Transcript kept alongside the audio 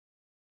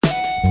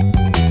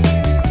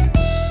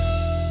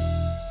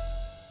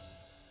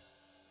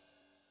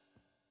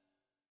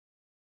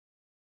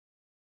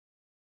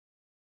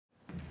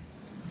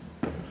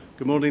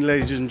Good morning,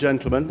 ladies and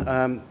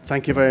gentlemen.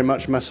 Thank you very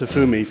much,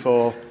 Masafumi,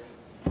 for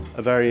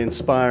a very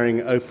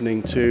inspiring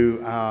opening to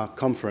our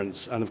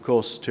conference, and of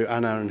course to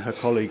Anna and her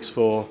colleagues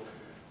for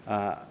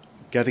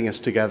getting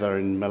us together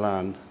in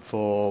Milan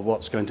for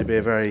what's going to be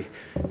a very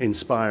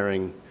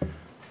inspiring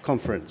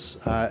conference.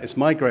 It's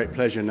my great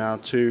pleasure now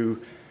to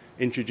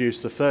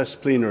introduce the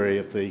first plenary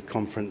of the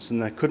conference,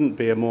 and there couldn't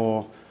be a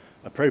more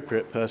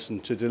appropriate person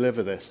to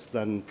deliver this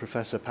than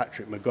Professor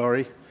Patrick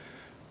McGorry,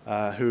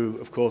 who,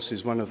 of course,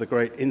 is one of the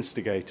great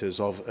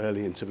instigators of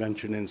early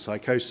intervention in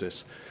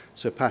psychosis.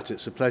 So, Pat,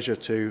 it's a pleasure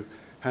to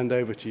hand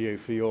over to you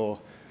for your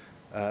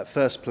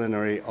first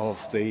plenary of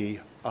the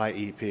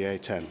IEPA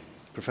 10.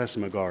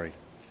 Professor McGorry.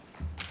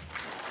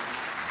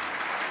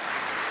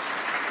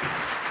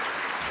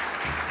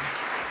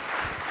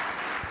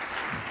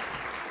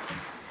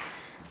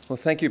 Well,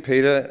 thank you,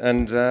 Peter,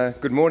 and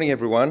good morning,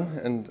 everyone.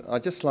 And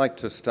I'd just like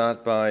to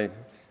start by,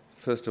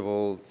 first of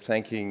all,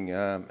 thanking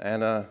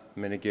Anna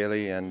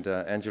Meneghelli and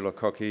Angelo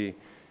Cocchi.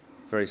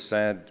 Very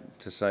sad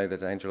to say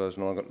that Angelo is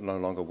no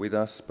longer with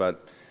us,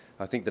 but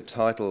I think the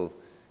title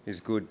is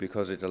good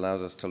because it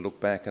allows us to look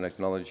back and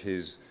acknowledge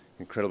his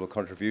incredible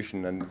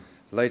contribution. And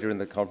later in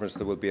the conference,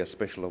 there will be a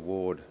special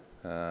award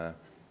in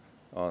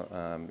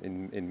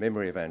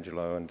memory of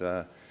Angelo and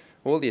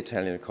all the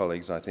Italian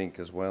colleagues, I think,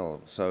 as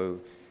well. So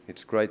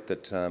it's great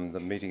that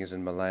the meeting is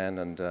in Milan,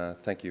 and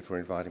thank you for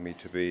inviting me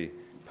to be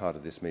part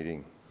of this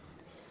meeting.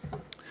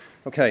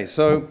 Okay,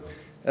 so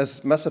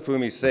as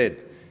Masafumi said,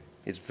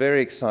 it's a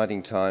very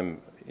exciting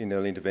time in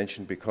early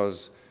intervention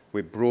because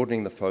we're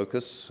broadening the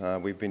focus.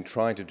 We've been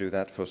trying to do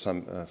that for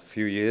a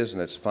few years,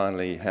 and it's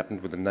finally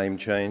happened with the name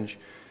change.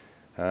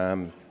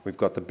 We've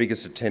got the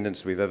biggest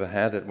attendance we've ever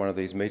had at one of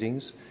these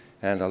meetings,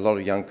 and a lot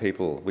of young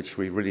people, which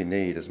we really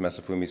need, as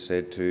Masafumi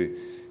said, to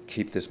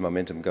keep this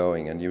momentum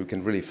going, and you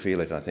can really feel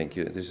it, I think.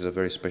 This is a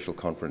very special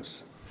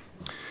conference.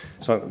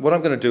 So what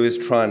I'm going to do is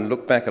try and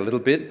look back a little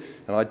bit,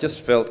 and I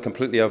just felt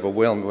completely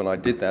overwhelmed when I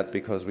did that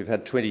because we've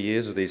had 20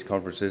 years of these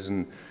conferences,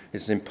 and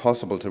it's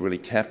impossible to really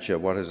capture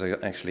what has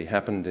actually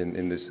happened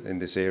in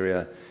this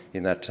area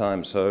in that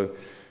time. So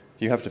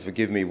you have to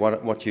forgive me.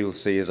 What you'll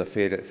see is a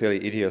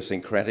fairly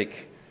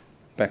idiosyncratic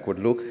backward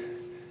look,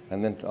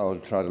 and then I'll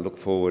try to look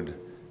forward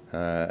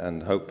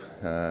and hope.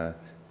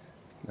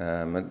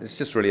 It's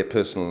just really a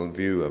personal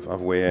view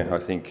of where I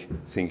think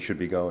things should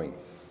be going.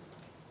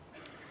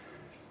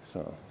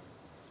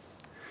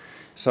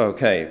 So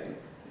okay,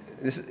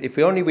 if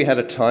only we had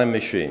a time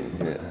machine,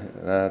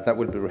 that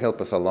would help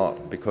us a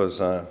lot,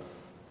 because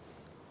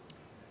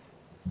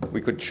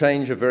we could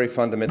change a very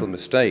fundamental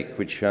mistake,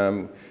 which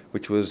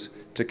was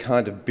to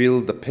kind of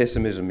build the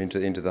pessimism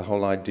into the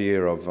whole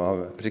idea of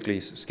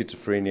particularly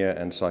schizophrenia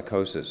and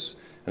psychosis.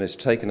 And it's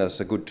taken us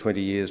a good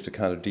 20 years to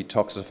kind of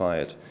detoxify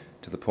it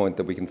to the point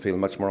that we can feel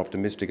much more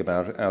optimistic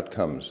about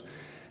outcomes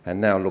and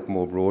now look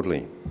more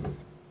broadly.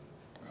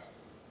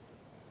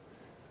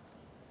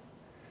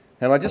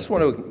 And I just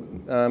want to,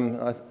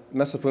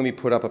 Masafumi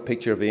put up a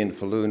picture of Ian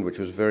Falloon, which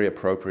was very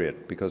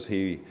appropriate because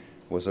he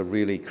was a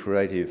really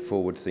creative,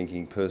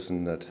 forward-thinking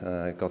person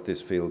that got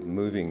this field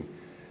moving.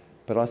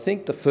 But I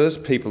think the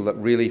first people that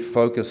really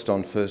focused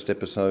on first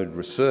episode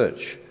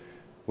research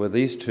were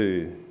these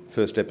two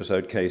first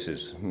episode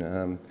cases.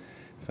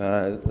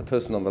 The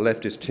person on the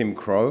left is Tim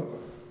Crow,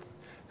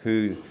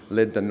 who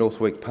led the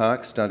Northwick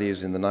Park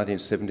studies in the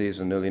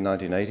 1970s and early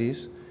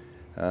 1980s.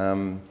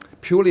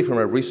 Purely from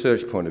a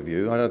research point of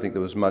view, I don't think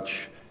there was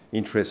much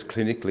interest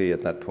clinically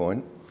at that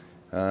point.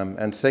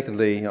 And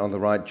secondly, on the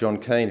right, John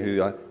Kane,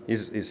 who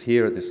is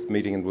here at this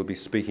meeting and will be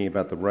speaking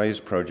about the RAISE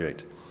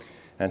project.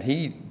 And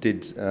he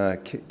did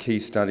key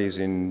studies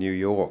in New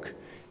York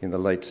in the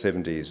late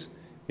 70s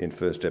in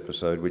first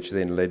episode, which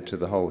then led to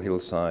the whole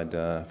Hillside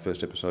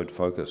first episode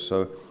focus.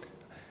 So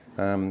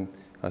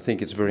I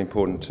think it's very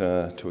important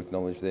to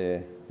acknowledge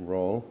their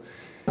role.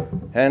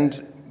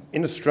 And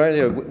in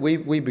Australia,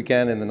 we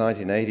began in the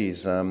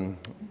 1980s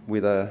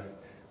with a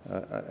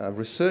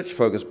research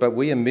focus, but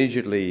we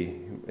immediately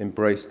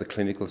embraced the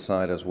clinical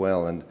side as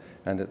well.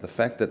 And the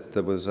fact that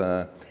there was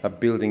a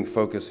building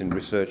focus in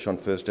research on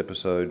first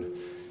episode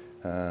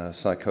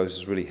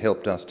psychosis really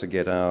helped us to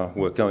get our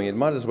work going. It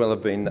might as well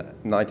have been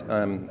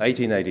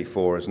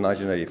 1884 as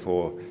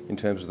 1984 in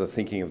terms of the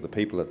thinking of the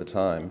people at the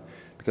time,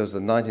 because the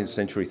 19th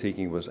century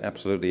thinking was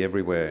absolutely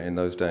everywhere in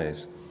those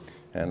days.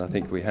 And I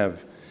think we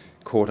have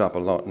caught up a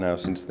lot now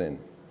since then.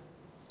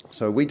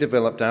 So we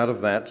developed out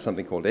of that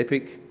something called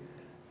EPIC,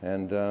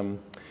 and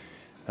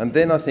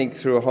then I think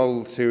through a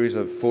whole series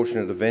of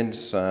fortunate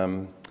events,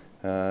 Tom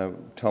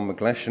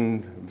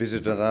McGlashan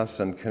visited us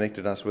and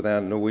connected us with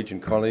our Norwegian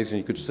colleagues, and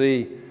you could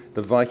see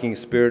the Viking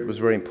spirit was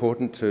very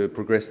important to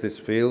progress this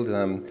field.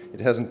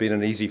 It hasn't been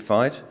an easy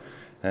fight,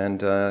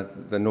 and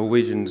the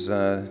Norwegians,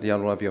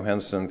 Jan Olav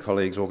Johansen and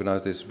colleagues,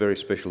 organised this very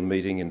special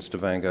meeting in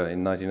Stavanger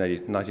in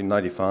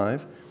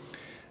 1995.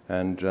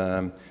 And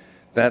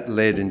that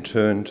led in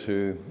turn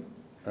to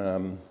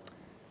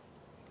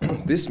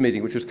this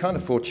meeting, which was kind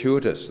of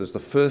fortuitous.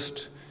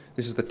 This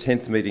this is the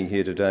 10th meeting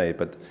here today,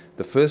 but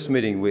the first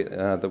meeting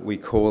that we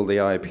called the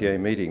IEPA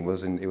meeting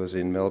it was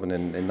in Melbourne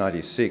in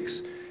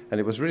 96,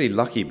 and it was really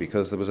lucky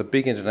because there was a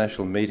big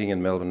international meeting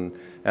in Melbourne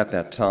at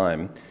that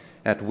time,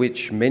 at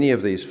which many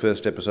of these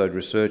first episode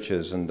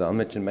researchers, and I'll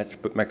mention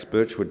Max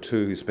Birchwood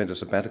too, who spent a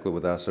sabbatical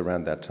with us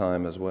around that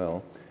time as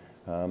well,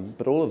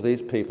 but all of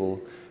these people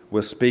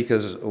were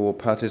speakers or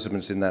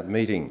participants in that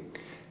meeting.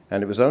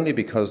 And it was only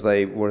because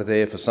they were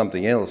there for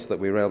something else that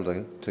we were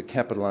able to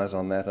capitalise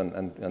on that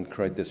and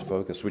create this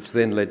focus, which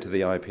then led to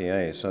the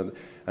IPA. So,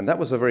 and that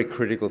was a very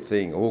critical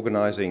thing,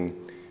 organising,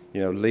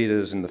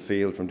 leaders in the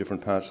field from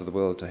different parts of the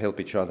world to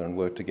help each other and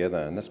work together.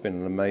 And that's been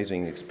an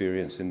amazing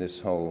experience in this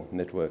whole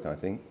network, I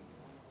think.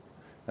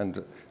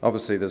 And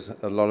obviously there's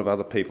a lot of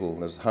other people,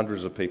 there's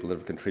hundreds of people that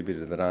have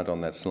contributed that aren't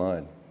on that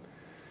slide.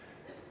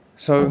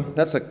 So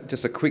that's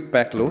just a quick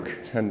back look,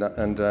 and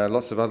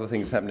lots of other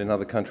things happened in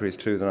other countries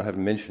too that I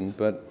haven't mentioned,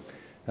 but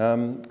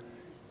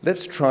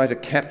let's try to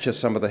capture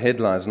some of the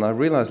headlines. And I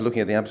realised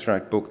looking at the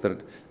abstract book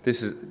that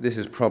this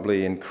is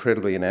probably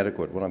incredibly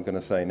inadequate, what I'm going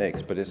to say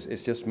next, but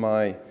it's just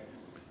my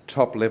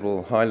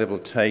top-level, high-level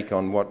take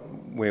on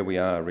where we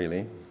are,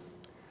 really.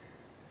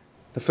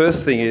 The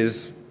first thing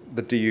is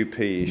the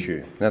DUP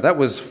issue. Now, that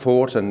was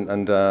fought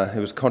and it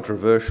was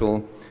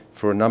controversial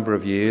for a number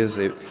of years.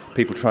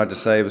 People tried to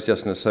say it was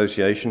just an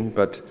association,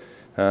 but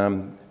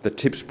the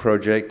TIPS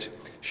project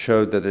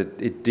showed that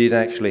it did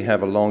actually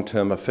have a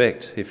long-term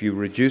effect. If you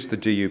reduced the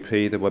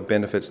DUP, there were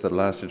benefits that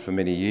lasted for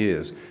many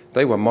years.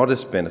 They were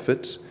modest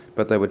benefits,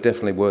 but they were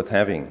definitely worth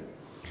having.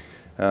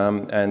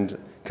 And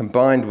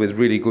combined with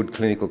really good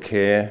clinical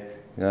care,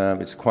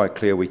 it's quite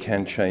clear we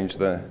can change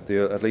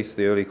at least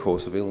the early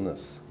course of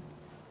illness.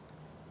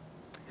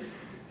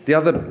 The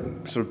other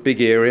sort of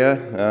big area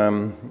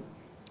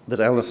that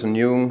Alison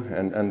Jung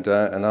and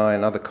I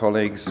and other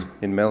colleagues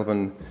in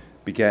Melbourne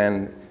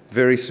began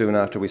very soon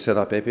after we set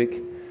up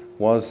EPIC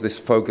was this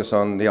focus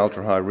on the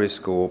ultra-high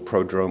risk or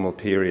prodromal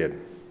period.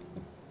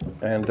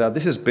 And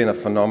this has been a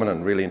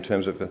phenomenon really in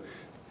terms of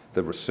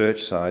the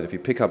research side. If you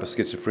pick up a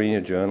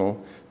schizophrenia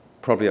journal,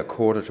 probably a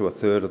quarter to a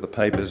third of the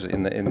papers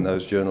in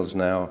those journals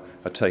now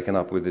are taken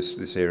up with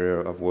this area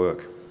of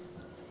work.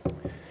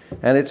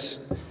 And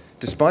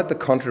despite the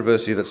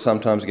controversy that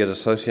sometimes gets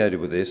associated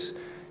with this,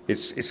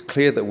 it's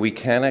clear that we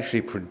can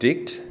actually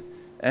predict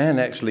and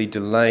actually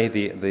delay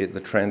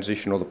the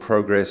transition or the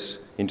progress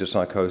into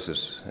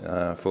psychosis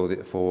for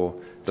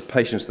the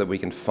patients that we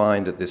can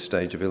find at this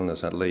stage of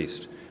illness at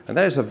least. And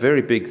that is a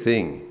very big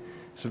thing.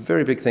 It's a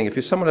very big thing.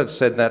 If someone had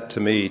said that to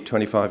me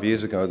 25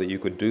 years ago, that you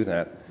could do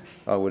that,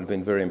 I would have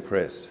been very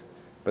impressed.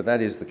 But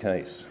that is the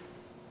case.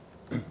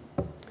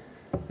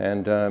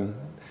 And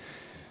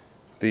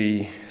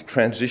the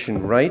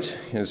transition rate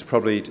is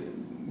probably,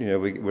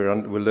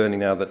 we're learning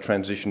now that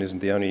transition isn't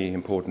the only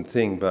important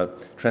thing,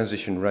 but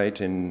transition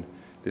rate in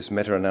this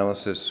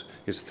meta-analysis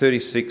is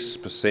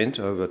 36%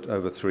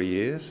 over 3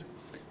 years.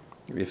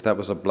 If that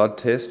was a blood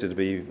test, it'd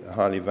be a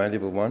highly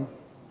valuable one.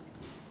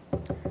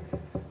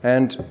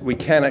 And we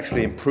can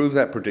actually improve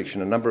that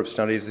prediction. A number of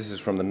studies, this is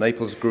from the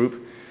Naples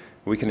group,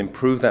 we can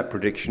improve that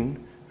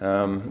prediction,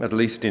 at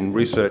least in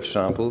research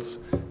samples,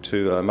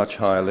 to a much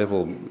higher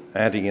level,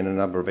 adding in a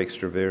number of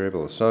extra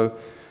variables.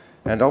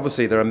 And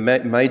obviously there are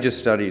major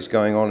studies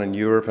going on in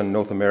Europe and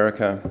North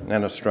America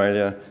and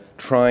Australia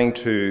trying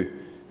to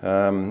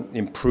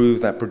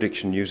improve that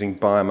prediction using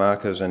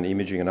biomarkers and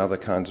imaging and other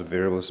kinds of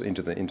variables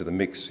into the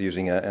mix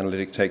using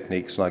analytic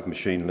techniques like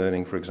machine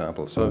learning, for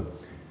example. So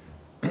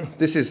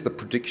this is the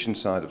prediction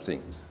side of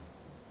things.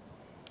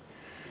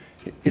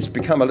 It's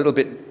become a little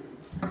bit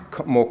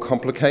more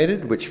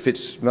complicated, which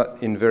fits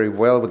in very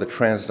well with the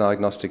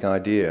transdiagnostic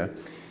idea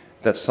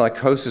that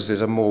psychosis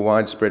is a more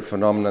widespread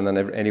phenomenon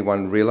than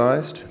anyone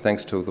realised,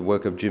 thanks to the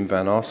work of Jim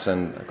Van Os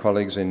and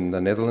colleagues in the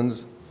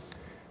Netherlands.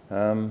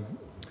 So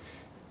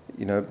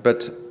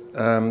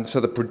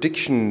the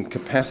prediction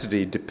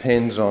capacity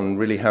depends on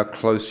really how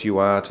close you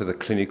are to the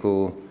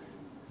clinical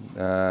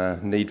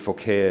need for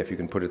care, if you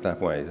can put it that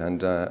way,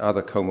 and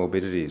other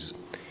comorbidities.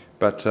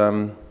 But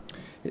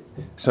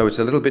so it's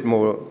a little bit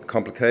more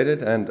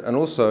complicated, and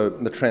also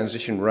the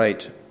transition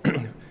rate,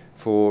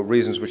 for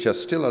reasons which are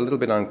still a little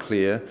bit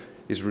unclear,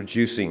 is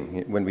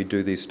reducing when we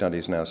do these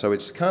studies now. So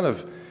it's kind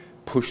of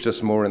pushed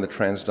us more in the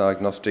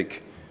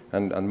transdiagnostic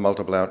and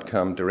multiple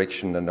outcome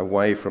direction and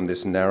away from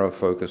this narrow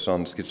focus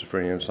on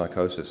schizophrenia and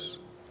psychosis.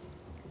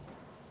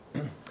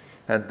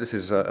 And this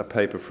is a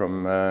paper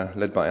from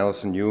led by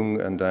Alison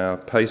Jung and our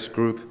PACE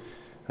group,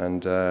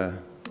 and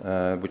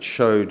which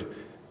showed,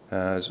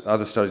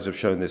 other studies have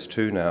shown this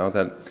too now,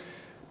 that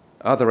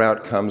other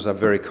outcomes are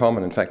very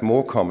common, in fact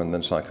more common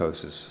than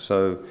psychosis.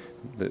 So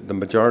the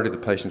majority of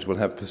the patients will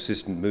have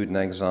persistent mood and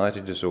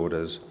anxiety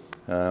disorders,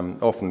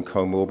 often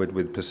comorbid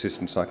with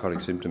persistent psychotic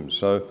symptoms.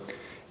 So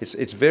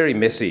it's very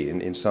messy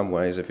in some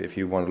ways if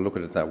you want to look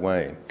at it that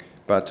way.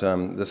 But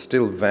there's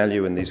still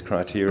value in these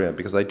criteria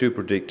because they do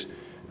predict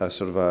a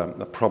sort of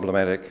a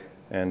problematic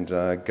and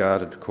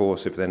guarded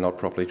course if they're not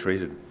properly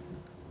treated.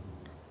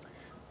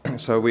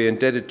 So we're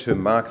indebted to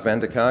Mark van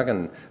der Kaag,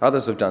 and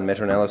others have done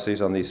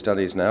meta-analyses on these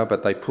studies now,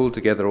 but they pulled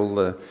together all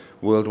the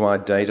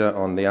worldwide data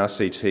on the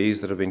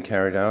RCTs that have been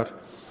carried out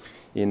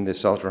in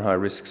this ultra-high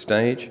risk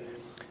stage.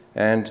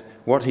 And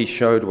what he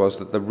showed was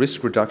that the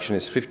risk reduction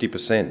is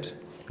 50%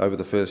 over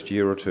the first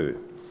year or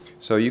two.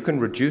 So you can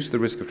reduce the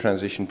risk of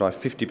transition by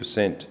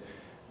 50%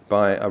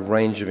 by a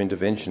range of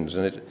interventions,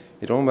 and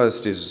it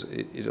almost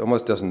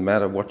doesn't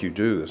matter what you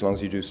do as long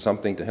as you do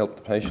something to help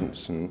the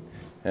patients.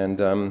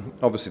 And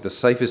obviously the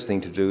safest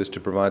thing to do is to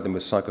provide them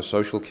with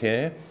psychosocial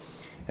care,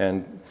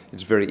 and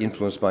it's very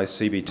influenced by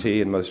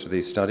CBT in most of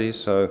these studies.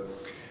 So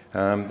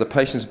the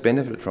patients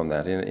benefit from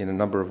that in a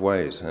number of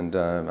ways, and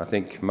I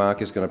think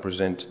Mark is going to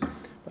present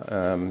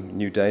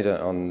new data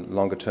on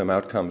longer-term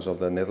outcomes of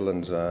the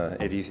Netherlands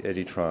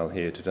EDDI trial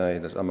here today,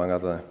 among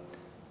other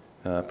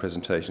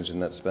presentations in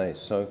that space.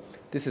 So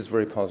this is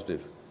very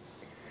positive.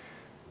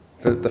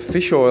 The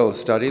fish oil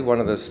study,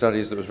 one of the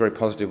studies that was very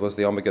positive was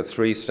the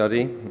omega-3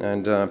 study,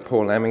 and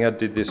Paul Amminger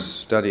did this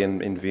study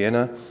in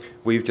Vienna.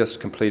 We've just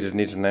completed an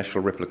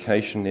international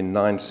replication in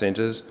 9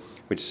 centres,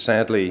 which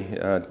sadly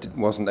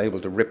wasn't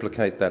able to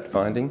replicate that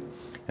finding,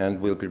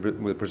 and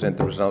we'll present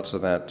the results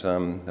of that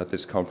at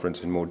this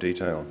conference in more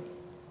detail.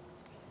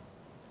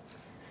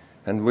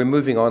 And we're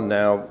moving on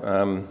now.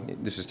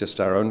 This is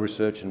just our own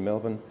research in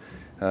Melbourne,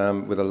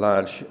 with a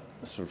large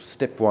sort of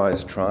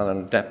stepwise trial, an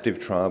adaptive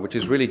trial, which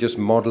is really just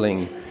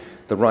modelling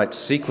the right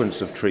sequence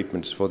of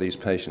treatments for these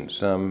patients,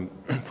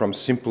 from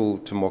simple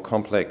to more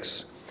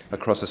complex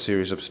across a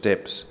series of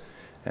steps.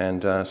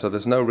 And so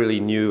there's no really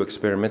new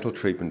experimental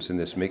treatments in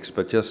this mix,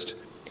 but just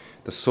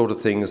the sort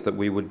of things that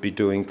we would be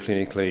doing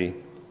clinically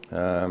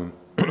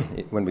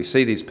when we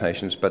see these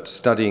patients, but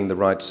studying the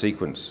right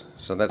sequence.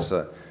 So that's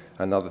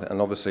another,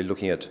 and obviously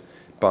looking at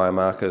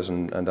biomarkers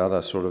and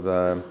other sort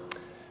of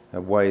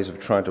ways of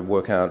trying to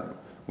work out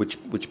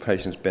which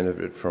patients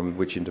benefit from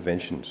which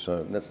interventions.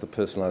 So that's the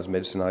personalised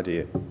medicine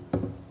idea.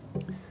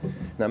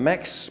 Now,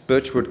 Max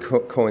Birchwood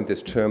coined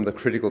this term, the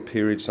critical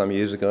period, some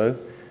years ago,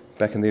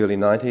 back in the early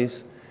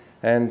 90s.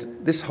 And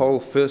this whole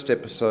first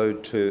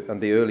episode and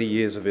the early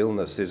years of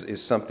illness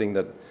is something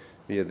that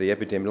the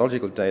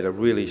epidemiological data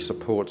really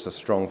supports a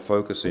strong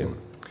focus in.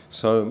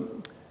 So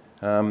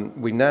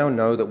we now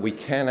know that we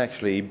can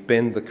actually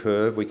bend the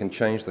curve, we can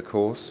change the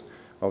course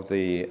of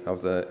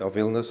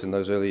illness in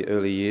those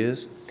early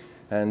years,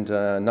 and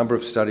a number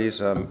of studies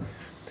have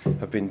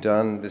been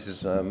done. This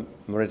is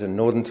Marita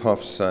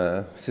Nordentoff's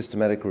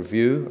systematic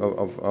review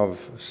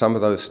of some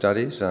of those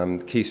studies.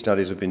 Key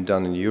studies have been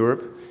done in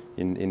Europe,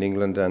 in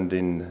England and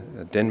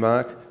in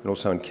Denmark, and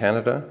also in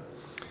Canada.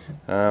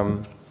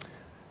 Probably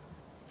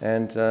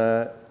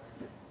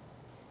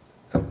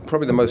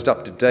the most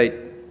up-to-date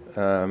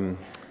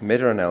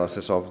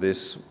meta-analysis of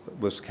this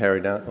was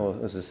carried out, or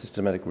as a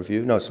systematic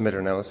review, no, it's a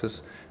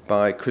meta-analysis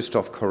by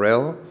Christophe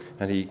Correll,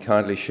 and he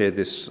kindly shared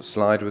this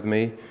slide with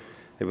me.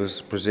 It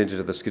was presented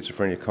at the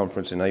Schizophrenia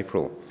Conference in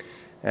April.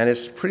 And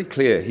it's pretty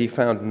clear. He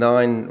found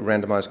 9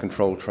 randomized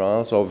controlled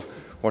trials of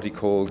what he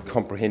called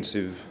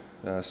comprehensive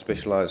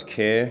specialized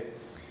care,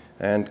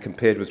 and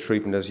compared with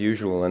treatment as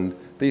usual. And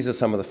these are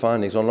some of the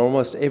findings. On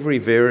almost every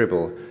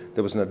variable,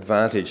 there was an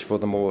advantage for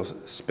the more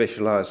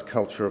specialized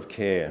culture of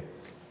care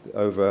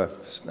over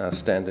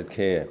standard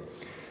care.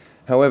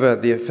 However,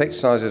 the effect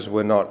sizes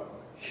were not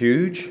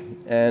huge,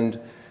 and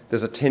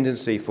there's a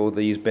tendency for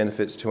these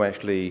benefits to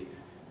actually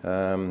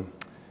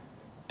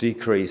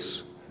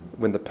decrease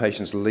when the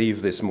patients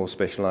leave this more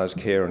specialized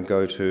care and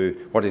go to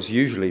what is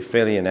usually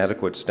fairly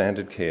inadequate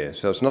standard care.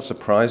 So it's not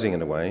surprising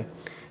in a way,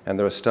 and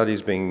there are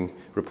studies being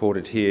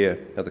reported here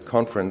at the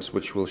conference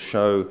which will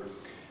show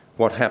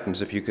what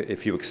happens if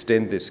you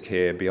extend this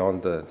care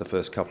beyond the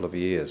first couple of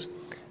years.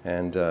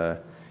 And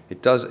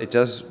it does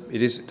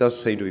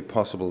seem to be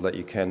possible that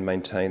you can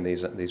maintain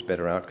these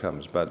better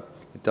outcomes, but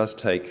it does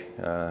take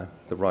the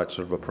right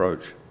sort of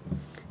approach.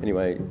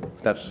 Anyway,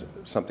 that's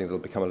something that will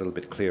become a little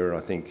bit clearer,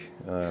 I think,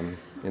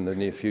 in the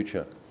near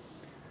future.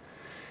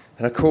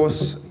 And of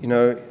course, you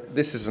know,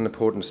 this is an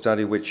important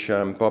study which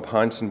Bob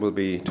Heinsohn will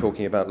be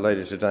talking about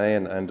later today,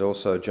 and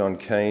also John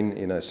Kane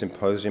in a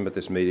symposium at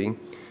this meeting.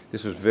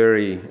 This was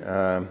very,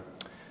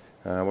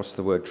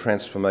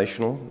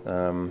 transformational.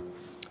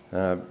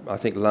 I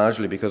think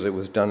largely because it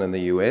was done in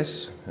the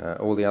US.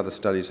 All the other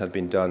studies had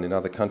been done in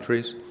other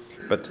countries,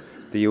 but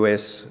the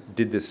US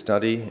did this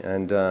study,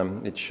 and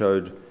it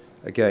showed,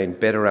 again,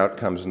 better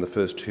outcomes in the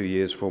first 2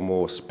 years for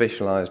more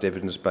specialized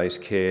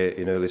evidence-based care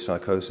in early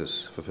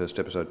psychosis for first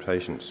episode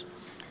patients.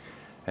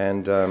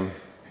 And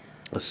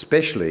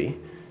especially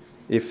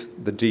if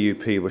the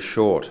DUP was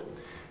short.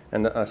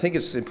 And I think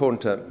it's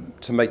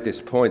important to make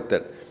this point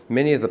that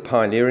many of the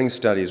pioneering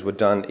studies were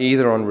done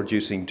either on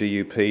reducing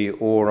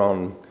DUP or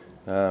on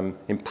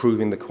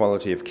improving the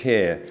quality of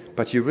care,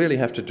 but you really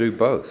have to do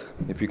both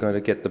if you're going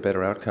to get the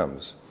better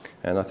outcomes.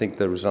 And I think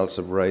the results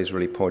of RAISE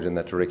really point in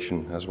that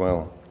direction as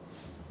well.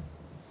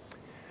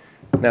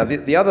 Now,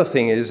 the other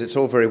thing is, it's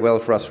all very well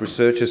for us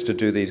researchers to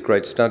do these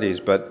great studies,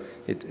 but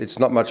it's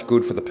not much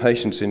good for the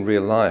patients in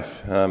real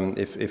life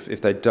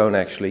if they don't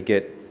actually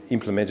get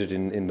implemented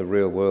in the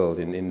real world,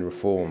 in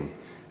reform.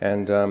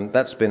 And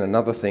that's been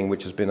another thing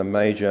which has been a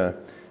major,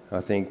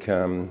 I think,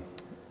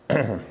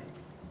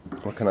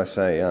 what can I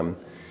say,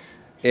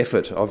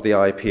 effort of the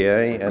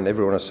IEPA and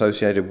everyone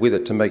associated with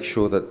it to make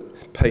sure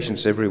that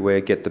patients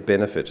everywhere get the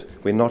benefit.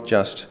 We're not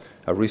just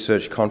a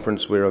research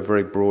conference, we're a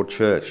very broad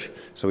church,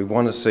 so we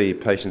want to see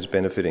patients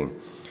benefiting.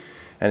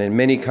 And in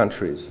many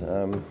countries,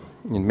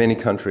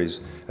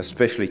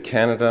 especially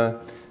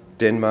Canada,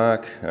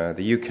 Denmark,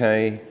 the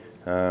UK,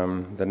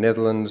 the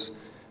Netherlands,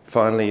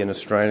 finally in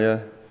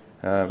Australia,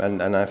 and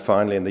now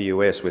finally in the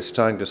US, we're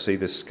starting to see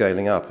this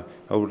scaling up.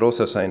 I would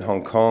also say in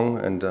Hong Kong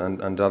and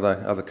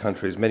other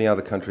countries, many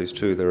other countries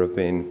too, there have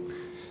been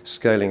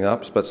scaling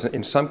up, but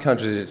in some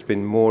countries it's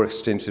been more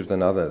extensive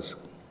than others.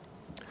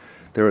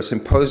 There are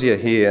symposia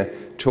here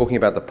talking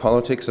about the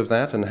politics of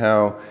that and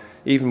how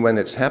even when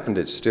it's happened,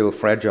 it's still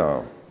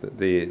fragile.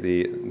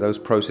 Those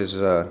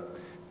processes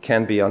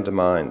can be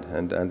undermined,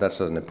 and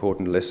that's an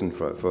important lesson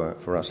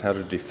for us, how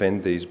to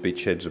defend these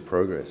beachheads of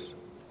progress.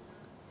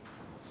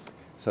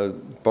 So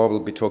Bob will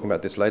be talking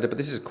about this later, but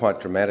this is quite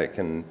dramatic,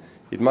 and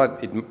you'll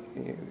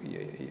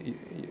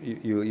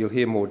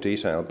hear more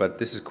detail, but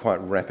this is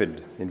quite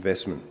rapid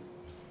investment.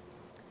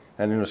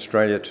 And in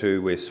Australia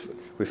too, we're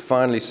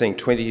finally seeing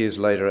 25 years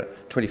later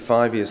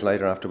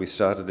after we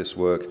started this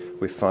work,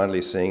 we're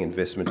finally seeing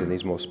investment in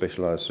these more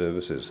specialised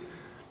services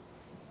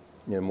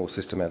in a more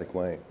systematic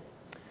way.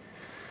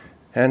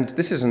 And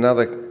this is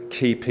another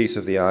key piece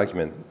of the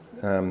argument,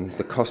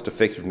 the cost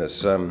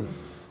effectiveness.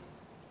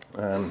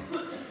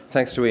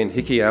 Thanks to Ian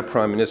Hickey, our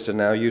Prime Minister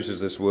now uses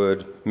this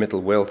word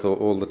mental wealth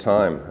all the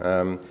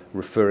time,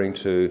 referring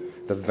to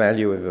the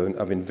value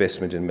of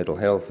investment in mental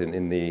health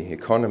in the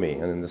economy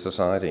and in the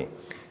society.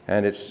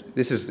 And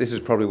this is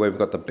probably where we've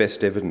got the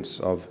best evidence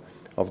of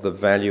the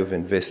value of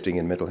investing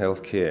in mental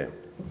health care.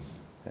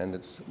 And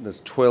there's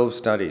 12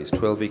 studies,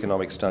 12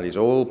 economic studies,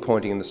 all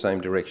pointing in the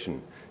same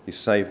direction. You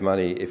save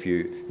money if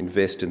you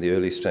invest in the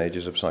early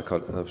stages of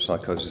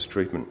psychosis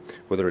treatment,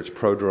 whether it's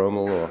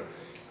prodromal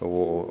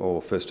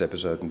or first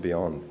episode and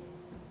beyond.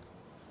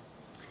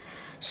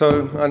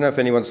 So I don't know if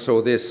anyone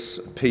saw this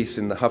piece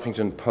in the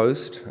Huffington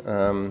Post.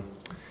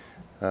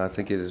 I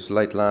think it was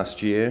late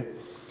last year.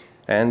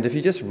 And if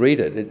you just read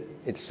it,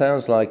 it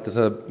sounds like there's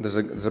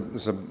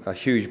a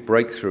huge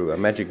breakthrough, a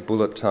magic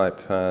bullet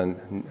type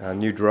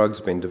new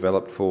drugs being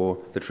developed for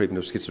the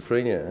treatment of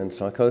schizophrenia and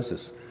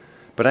psychosis.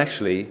 But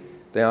actually,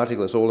 the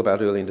article is all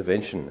about early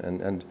intervention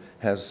and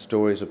has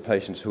stories of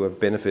patients who have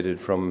benefited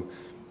from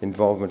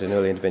involvement in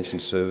early intervention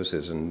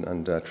services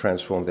and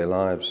transformed their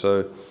lives.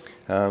 So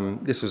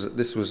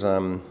this was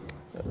an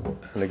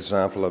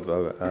example of,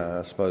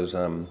 I suppose,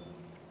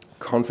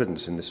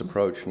 confidence in this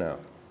approach now.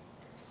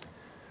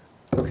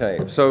 Okay,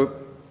 so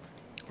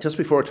just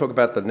before I talk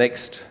about the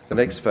next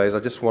phase, I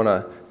just want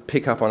to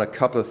pick up on a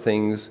couple of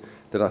things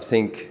that I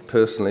think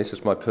personally, this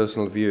is my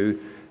personal view,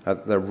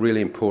 they're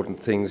really important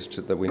things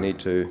that we need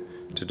to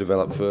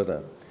develop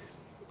further.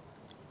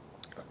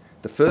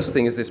 The first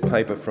thing is this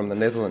paper from the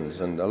Netherlands,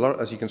 and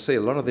as you can see,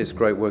 a lot of this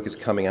great work is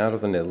coming out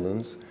of the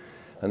Netherlands,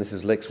 and this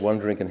is Lex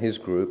Wondrink and his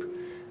group,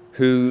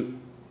 who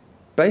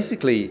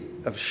basically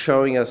are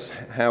showing us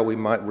how we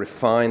might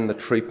refine the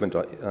treatment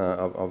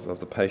of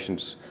the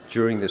patients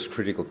during this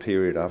critical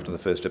period after the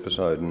first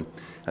episode, and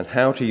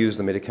how to use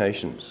the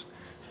medications.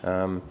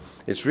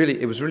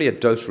 It was really a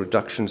dose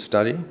reduction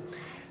study,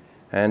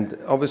 and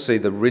obviously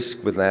the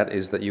risk with that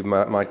is that you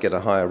might get a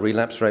higher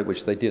relapse rate,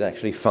 which they did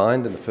actually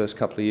find in the first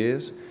couple of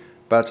years.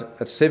 But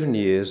at 7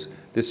 years,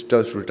 this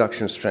dose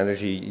reduction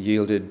strategy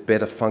yielded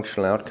better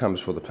functional outcomes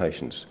for the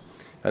patients.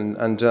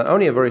 And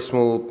only a very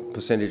small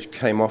percentage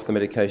came off the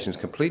medications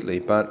completely,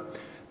 but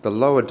the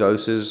lower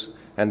doses,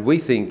 and we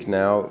think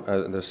now,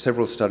 there's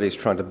several studies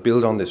trying to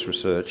build on this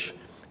research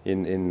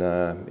in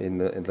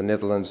the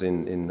Netherlands,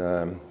 in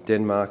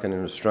Denmark and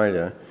in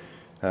Australia.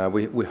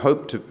 We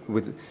hope to,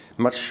 with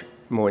much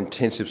more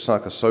intensive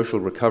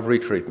psychosocial recovery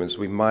treatments,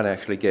 we might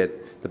actually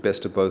get the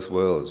best of both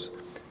worlds.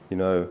 You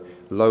know,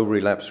 low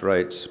relapse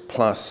rates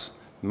plus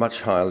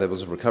much higher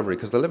levels of recovery,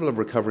 because the level of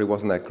recovery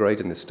wasn't that great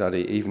in this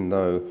study, even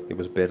though it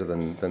was better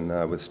than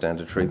with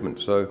standard treatment.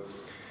 So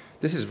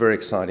this is a very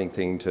exciting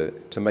thing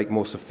to make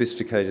more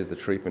sophisticated the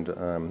treatment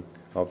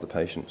of the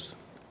patients.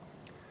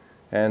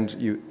 And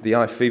the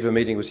IFEVA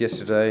meeting was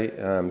yesterday,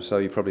 so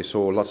you probably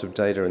saw lots of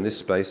data in this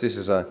space. This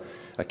is a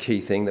key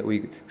thing, that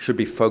we should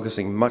be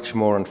focusing much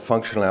more on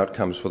functional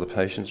outcomes for the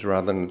patients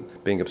rather than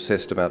being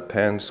obsessed about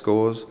PANSS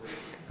scores,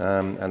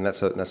 and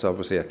that's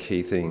obviously a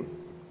key thing.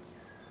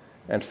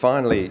 And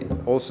finally,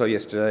 also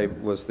yesterday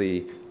was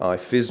the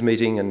IFIS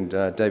meeting, and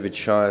David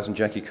Shires and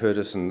Jackie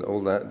Curtis and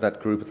all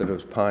that group that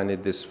has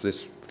pioneered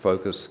this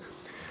focus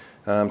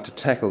to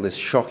tackle this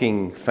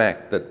shocking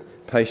fact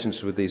that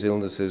patients with these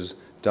illnesses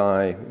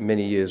die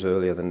many years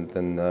earlier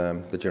than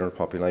the general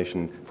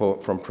population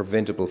from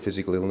preventable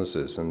physical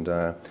illnesses. And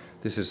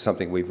this is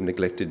something we've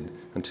neglected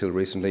until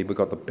recently. We've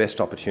got the best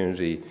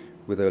opportunity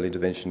with early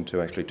intervention to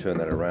actually turn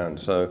that around.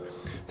 So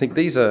I think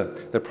there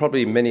are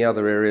probably many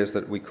other areas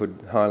that we could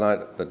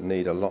highlight that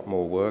need a lot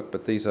more work,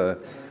 but these are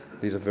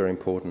These are very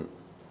important.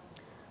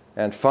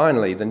 And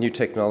finally, the new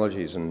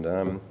technologies, and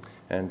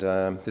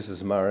this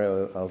is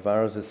Mario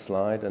Alvarez's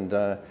slide, and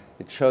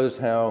it shows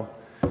how,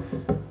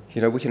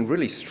 you know, we can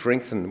really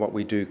strengthen what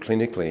we do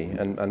clinically,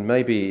 and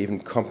maybe even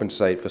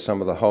compensate for some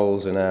of the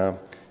holes in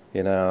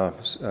our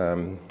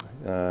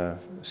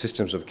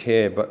systems of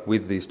care, but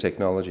with these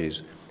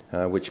technologies,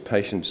 which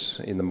patients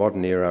in the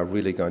modern era are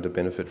really going to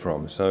benefit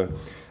from. So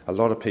a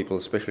lot of people,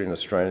 especially in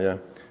Australia,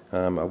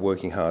 are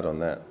working hard on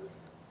that.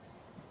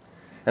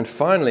 And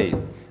finally,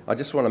 I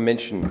just want to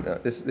mention,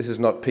 this is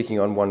not picking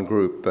on one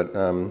group, but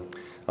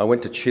I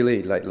went to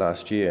Chile late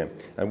last year,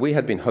 and we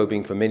had been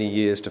hoping for many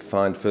years to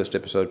find first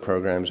episode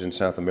programs in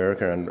South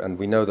America, and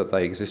we know that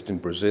they exist in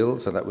Brazil,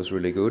 so that was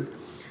really good.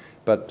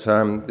 But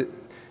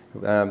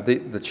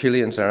the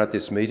Chileans are at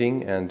this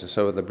meeting, and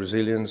so are the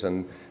Brazilians,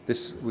 and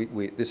this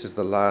is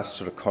the last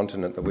sort of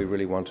continent that we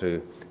really want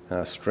to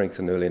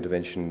strengthen early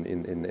intervention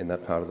in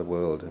that part of the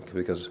world,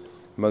 because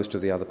most of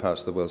the other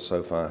parts of the world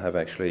so far have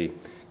actually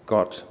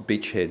got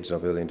beachheads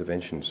of early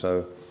intervention.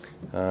 So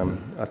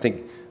I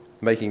think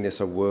making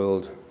this a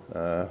world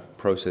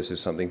process is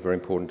something very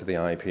important to the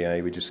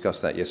IEPA. We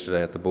discussed that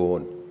yesterday at the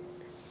board.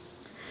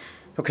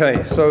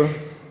 Okay, so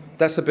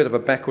that's a bit of a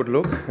backward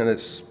look, and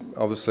it's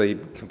obviously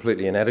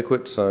completely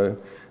inadequate, so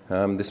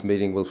this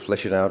meeting will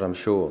flesh it out, I'm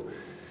sure.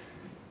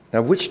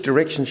 Now, which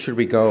direction should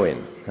we go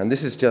in? And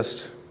this is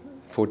just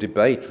for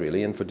debate,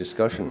 really, and for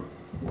discussion.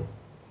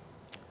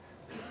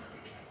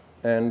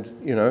 And,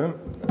 you know,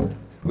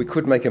 we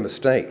could make a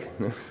mistake,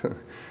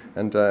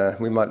 and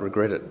we might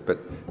regret it,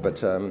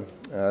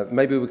 but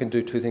maybe we can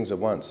do two things at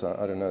once.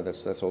 I don't know,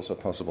 that's also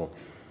possible.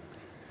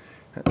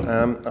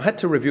 I had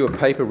to review a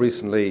paper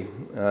recently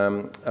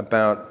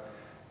about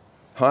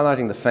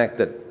highlighting the fact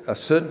that a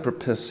certain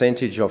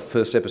percentage of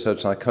first episode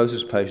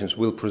psychosis patients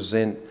will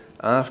present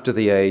after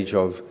the age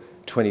of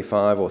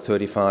 25 or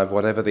 35,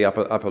 whatever the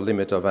upper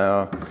limit of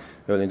our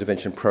early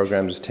intervention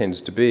programs tends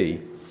to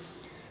be.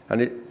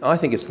 And I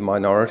think it's the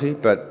minority,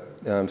 but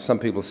some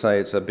people say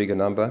it's a bigger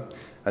number.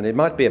 And it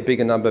might be a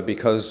bigger number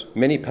because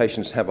many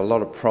patients have a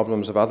lot of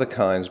problems of other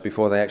kinds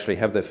before they actually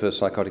have their first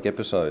psychotic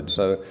episode.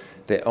 So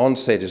their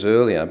onset is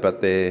earlier,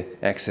 but their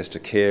access to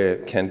care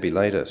can be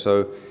later.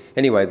 So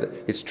anyway,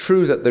 it's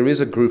true that there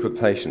is a group of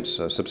patients,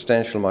 a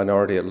substantial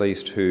minority at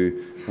least,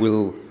 who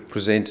will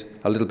present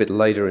a little bit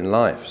later in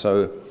life.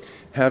 So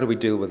how do we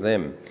deal with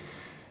them?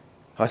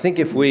 I think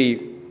if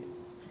we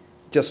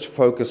just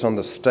focus on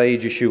the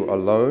stage issue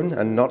alone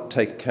and not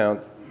take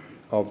account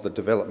of the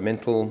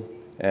developmental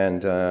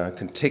and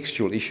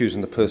contextual issues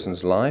in the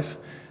person's life,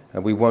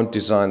 we won't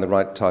design the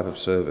right type of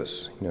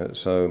service. You know,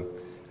 so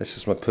this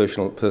is my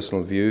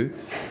personal view.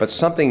 But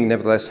something,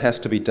 nevertheless, has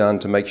to be done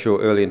to make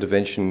sure early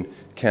intervention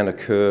can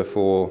occur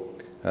for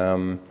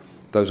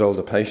those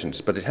older patients.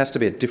 But it has to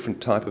be a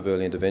different type of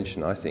early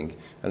intervention, I think,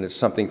 and it's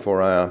something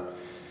for our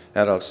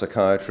adult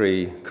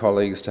psychiatry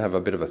colleagues to have a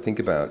bit of a think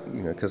about,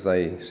 you know, because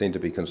they seem to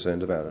be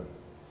concerned about it.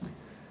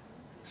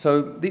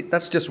 So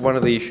that's just one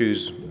of the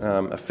issues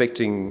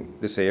affecting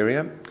this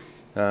area.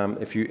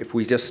 If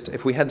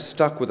we had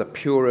stuck with a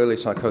pure early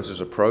psychosis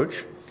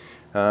approach,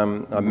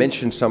 I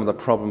mentioned some of the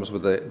problems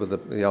with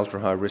the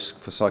ultra-high risk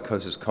for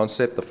psychosis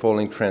concept, the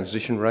falling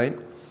transition rate,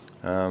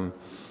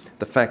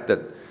 the fact that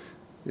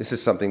this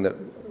is something that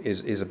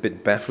is a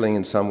bit baffling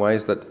in some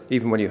ways, that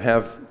even when you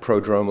have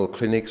prodromal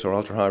clinics or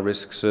ultra-high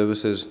risk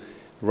services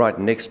right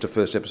next to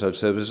first episode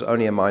services,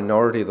 only a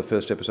minority of the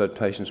first episode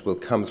patients will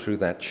come through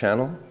that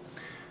channel.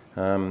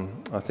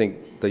 I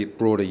think the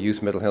broader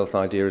youth mental health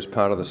idea is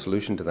part of the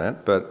solution to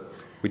that, but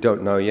we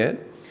don't know yet.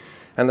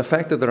 And the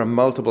fact that there are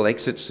multiple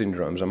exit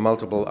syndromes and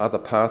multiple other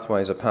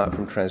pathways apart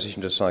from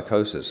transition to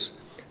psychosis,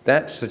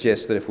 that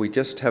suggests that if we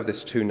just have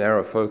this too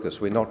narrow focus,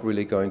 we're not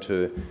really going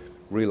to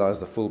realise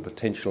the full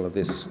potential of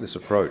this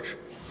approach.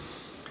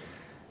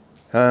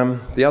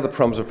 The other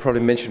problems, I've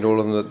probably mentioned all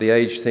of them, the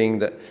age thing,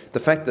 the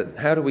fact that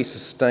how do we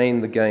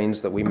sustain the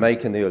gains that we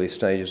make in the early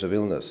stages of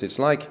illness? It's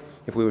like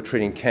if we were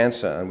treating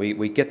cancer and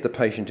we get the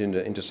patient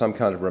into some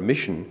kind of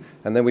remission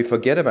and then we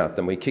forget about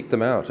them, we kick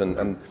them out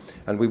and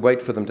we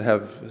wait for them to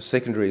have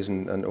secondaries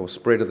or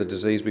spread of the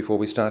disease before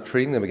we start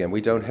treating them again. We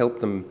don't help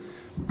them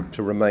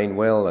to remain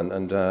well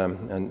and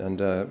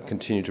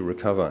continue to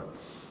recover.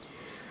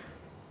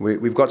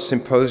 We've got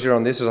symposia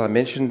on this, as I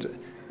mentioned.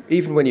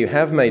 Even when you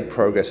have made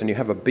progress and you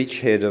have a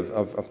beachhead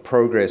of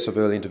progress of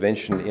early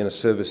intervention in a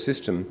service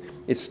system,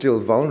 it's still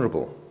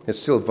vulnerable. It's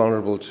still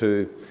vulnerable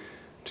to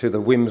the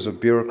whims of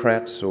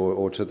bureaucrats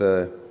or to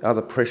the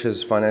other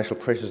pressures, financial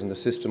pressures in the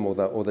system,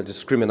 or the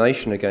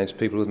discrimination against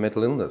people with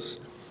mental illness.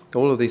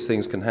 All of these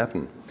things can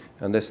happen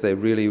unless they're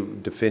really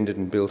defended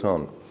and built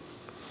on.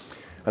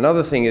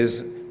 Another thing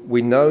is,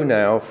 we know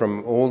now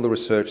from all the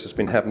research that's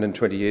been happening in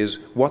 20 years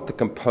what the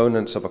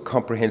components of a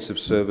comprehensive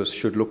service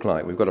should look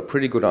like. We've got a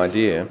pretty good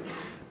idea,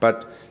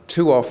 but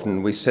too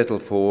often we settle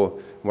for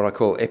what I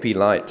call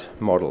epi-light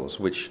models,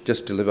 which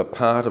just deliver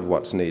part of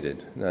what's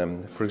needed.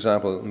 For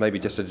example, maybe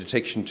just a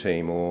detection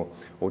team or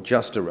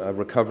just a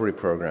recovery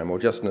program or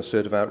just an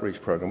assertive outreach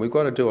program. We've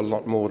got to do a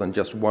lot more than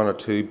just one or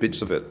two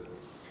bits of it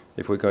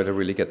if we're going to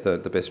really get the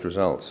best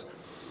results.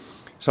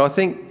 So I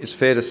think it's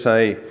fair to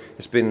say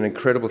it's been an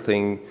incredible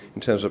thing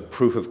in terms of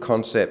proof of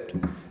concept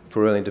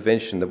for early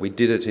intervention, that we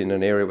did it in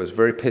an area that was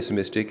very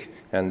pessimistic,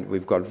 and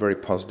we've got very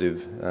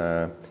positive,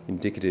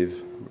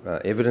 indicative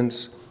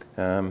evidence.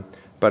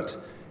 But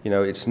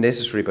it's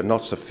necessary but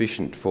not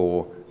sufficient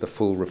for the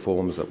full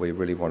reforms that we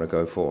really want to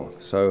go for.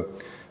 So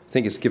I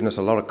think it's given us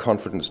a lot of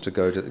confidence to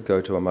go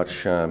to a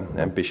much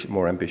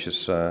more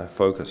ambitious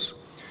focus.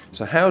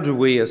 So how do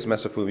we, as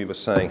Masafumi was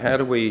saying, how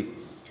do we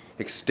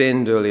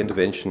extend early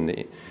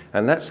intervention?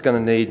 And that's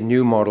going to need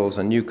new models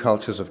and new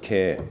cultures of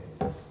care.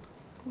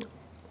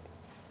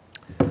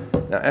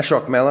 Now,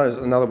 Ashok Mallah is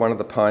another one of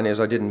the pioneers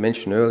I didn't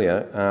mention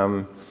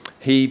earlier.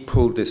 He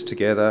pulled this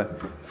together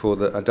for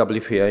a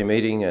WPA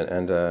meeting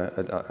and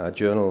a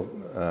journal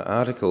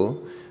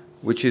article,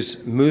 which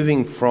is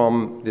moving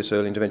from this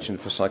early intervention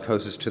for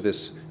psychosis to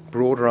this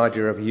broader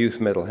idea of youth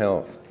mental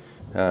health,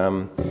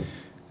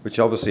 which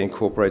obviously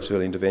incorporates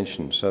early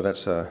intervention. So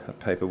that's a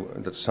paper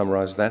that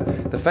summarizes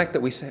that. The fact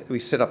that we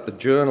set up the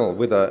journal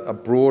with a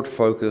broad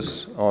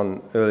focus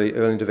on early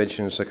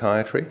intervention in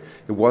psychiatry,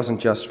 it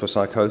wasn't just for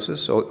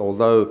psychosis,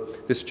 although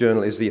this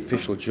journal is the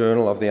official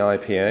journal of the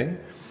IEPA.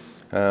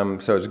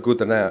 So it's good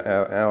that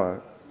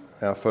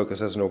our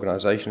focus as an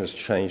organisation has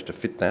changed to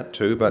fit that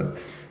too, but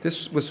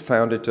this was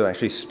founded to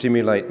actually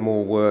stimulate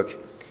more work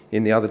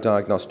in the other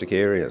diagnostic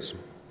areas.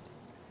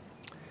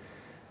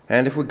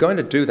 And if we're going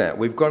to do that,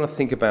 we've got to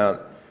think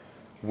about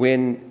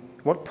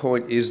what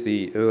point is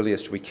the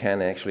earliest we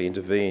can actually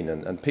intervene.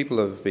 And people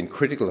have been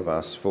critical of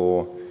us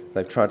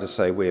they've tried to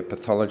say we're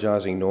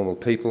pathologising normal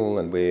people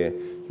and we're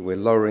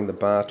lowering the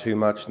bar too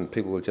much and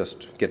people will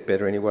just get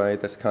better anyway,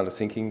 that kind of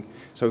thinking.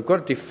 So we've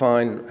got to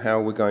define how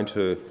we're going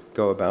to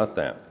go about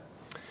that.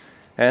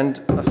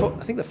 And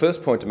I think the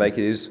first point to make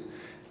is,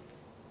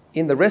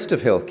 in the rest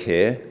of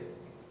healthcare,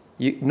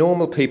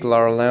 normal people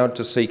are allowed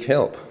to seek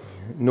help.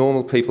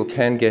 Normal people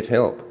can get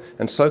help,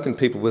 and so can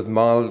people with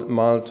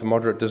mild to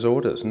moderate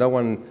disorders. No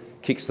one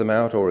kicks them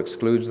out or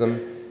excludes them.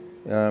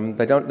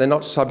 They're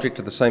not subject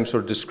to the same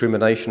sort of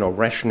discrimination or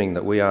rationing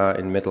that we are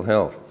in mental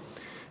health.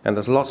 And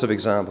there's lots of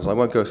examples. I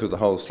won't go through the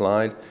whole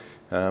slide.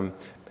 And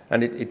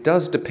it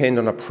does depend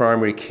on a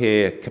primary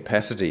care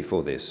capacity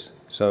for this.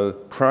 So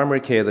primary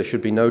care, there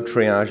should be no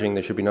triaging,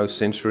 there should be no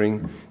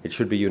censoring, it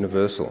should be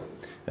universal.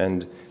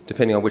 And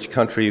depending on which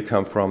country you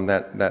come from,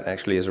 that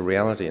actually is a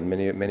reality in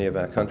many of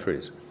our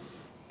countries.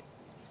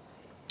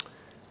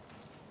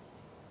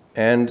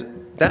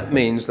 And that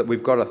means that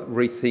we've got to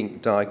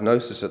rethink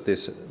diagnosis at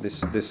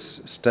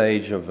this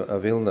stage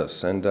of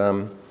illness. And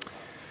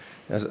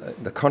as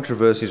the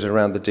controversies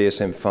around the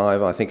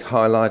DSM-5, I think,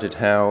 highlighted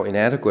how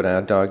inadequate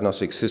our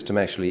diagnostic system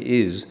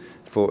actually is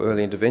for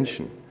early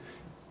intervention,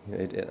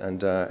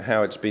 and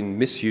how it's been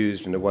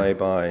misused in a way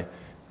by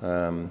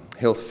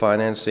health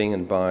financing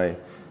and by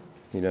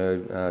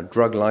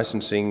drug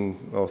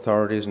licensing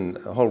authorities and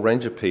a whole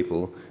range of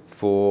people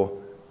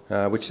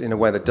which in a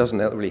way that doesn't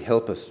really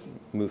help us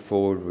move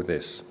forward with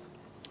this.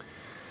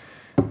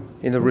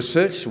 In the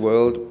research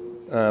world,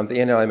 the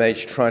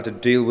NIMH tried to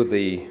deal with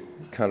the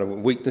kind of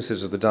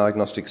weaknesses of the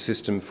diagnostic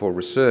system for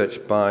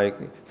research by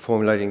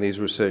formulating these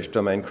research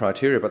domain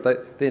criteria,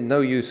 but they're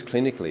no use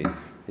clinically.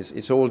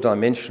 It's all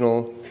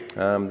dimensional.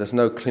 There's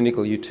no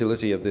clinical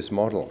utility of this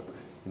model.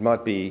 It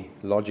might be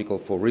logical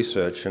for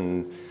research,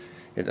 and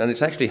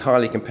it's actually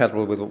highly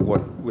compatible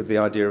with the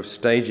idea of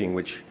staging,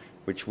 which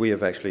we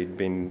have actually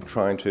been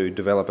trying to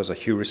develop as a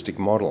heuristic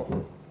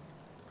model.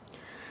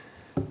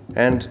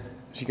 And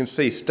as you can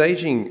see,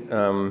 staging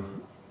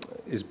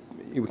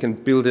we can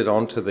build it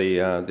onto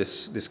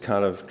this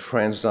kind of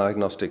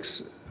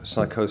transdiagnostic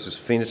psychosis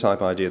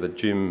phenotype idea that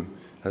Jim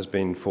has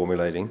been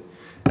formulating.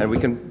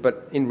 And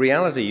but in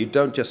reality, you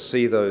don't just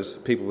see those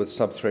people with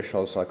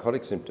subthreshold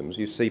psychotic symptoms.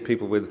 You see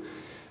people with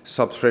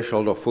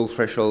subthreshold or full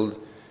threshold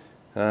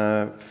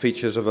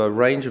features of a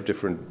range of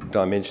different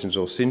dimensions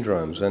or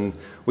syndromes, and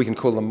we can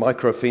call them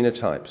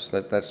microphenotypes.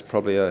 That's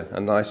probably a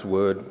nice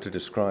word to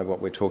describe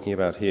what we're talking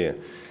about here.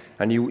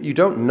 And you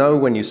don't know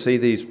when you see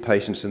these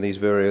patients in these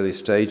very early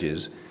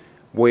stages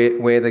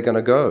where they're going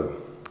to go.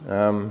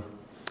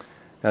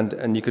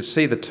 And you could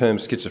see the term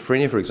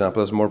schizophrenia, for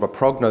example, as more of a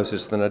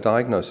prognosis than a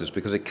diagnosis,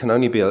 because it can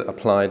only be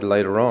applied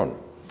later on.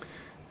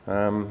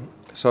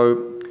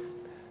 So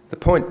the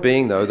point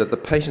being, though, that the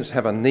patients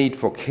have a need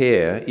for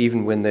care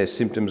even when their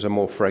symptoms are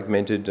more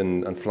fragmented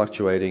and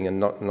fluctuating and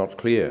not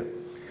clear.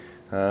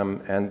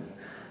 And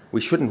we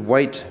shouldn't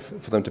wait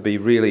for them to be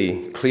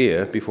really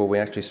clear before we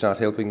actually start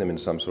helping them in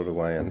some sort of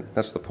way, and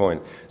that's the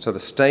point. So the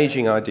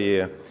staging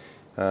idea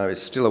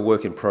is still a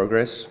work in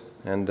progress,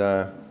 and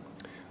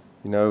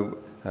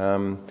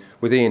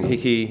with Ian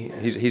Hickey,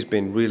 he's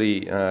been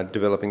really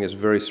developing this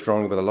very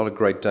strongly with a lot of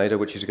great data,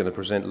 which he's going to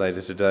present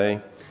later today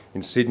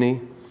in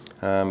Sydney.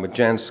 With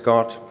Jan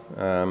Scott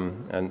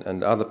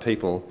and other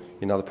people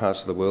in other parts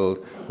of the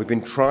world, we've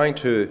been trying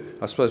to,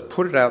 I suppose,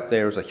 put it out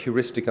there as a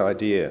heuristic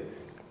idea,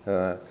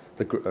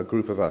 a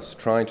group of us,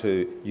 trying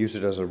to use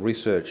it as a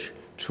research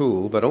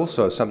tool, but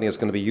also something that's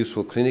going to be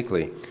useful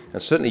clinically,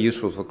 and certainly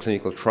useful for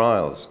clinical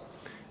trials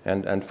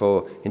and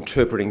for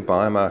interpreting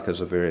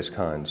biomarkers of various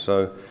kinds.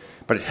 So,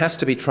 but it has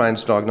to be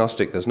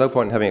transdiagnostic. There's no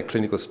point in having a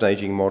clinical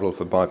staging model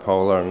for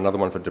bipolar and another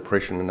one for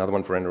depression, another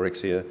one for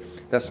anorexia.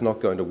 That's not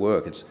going to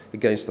work. It's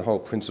against the whole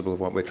principle of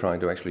what we're trying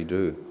to actually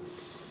do.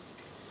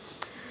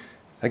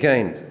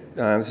 Again,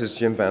 this is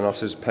Jim Van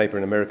Oss's paper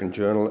in American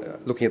Journal,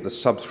 looking at the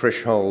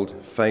sub-threshold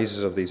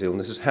phases of these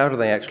illnesses. How do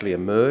they actually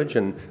emerge?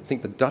 And I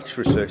think the Dutch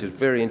research is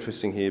very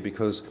interesting here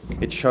because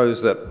it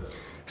shows that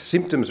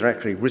symptoms are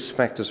actually risk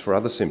factors for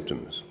other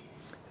symptoms.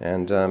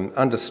 And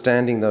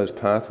understanding those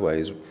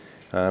pathways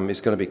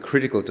is going to be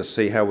critical to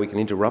see how we can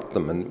interrupt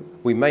them. And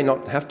we may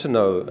not have to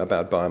know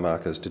about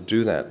biomarkers to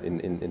do that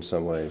in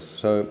some ways.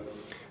 So,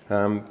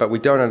 but we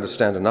don't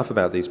understand enough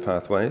about these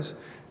pathways.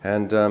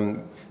 And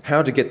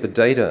how to get the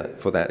data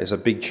for that is a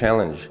big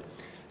challenge.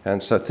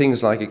 And so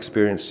things like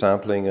experience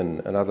sampling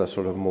and other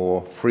sort of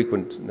more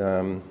frequent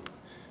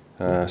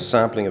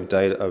sampling of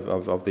data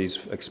of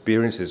these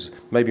experiences,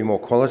 maybe more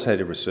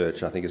qualitative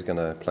research, I think is going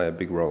to play a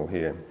big role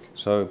here.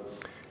 So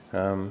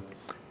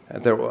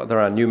there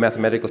are new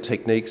mathematical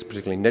techniques,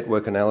 particularly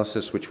network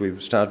analysis, which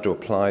we've started to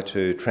apply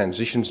to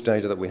transitions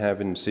data that we have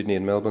in Sydney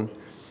and Melbourne.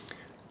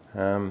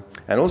 And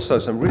also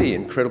some really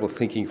incredible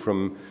thinking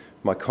from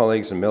my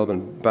colleagues in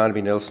Melbourne,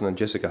 Barnaby Nelson and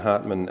Jessica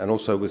Hartman, and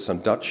also with some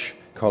Dutch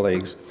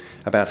colleagues,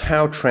 about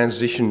how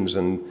transitions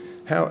and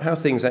how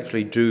things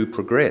actually do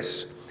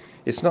progress.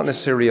 It's not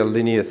necessarily a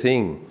linear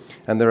thing.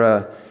 And there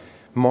are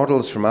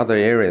models from other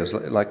areas,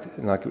 like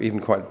even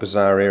quite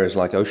bizarre areas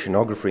like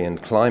oceanography and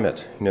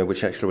climate,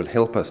 which actually will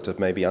help us to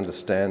maybe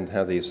understand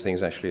how these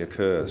things actually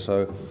occur.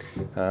 So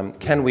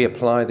can we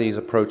apply these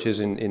approaches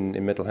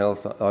in mental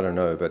health? I don't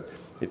know, but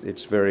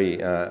it's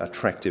very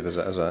attractive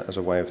as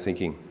a way of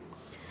thinking.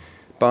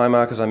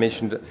 Biomarkers, I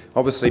mentioned,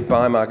 obviously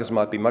biomarkers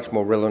might be much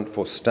more relevant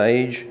for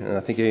stage, and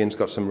I think Ian's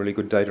got some really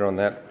good data on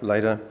that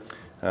later.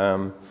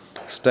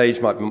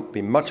 Stage might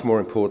be much more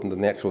important than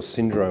the actual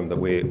syndrome that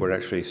we're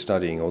actually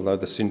studying, although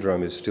the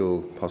syndrome is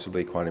still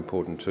possibly quite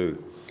important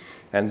too.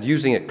 And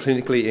using it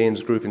clinically,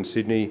 Ian's group in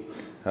Sydney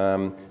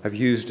have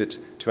used it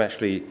to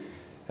actually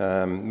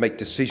make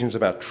decisions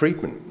about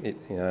treatment.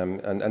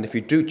 And if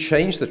you do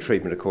change the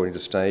treatment according to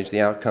stage,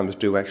 the outcomes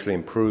do actually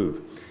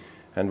improve.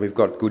 And we've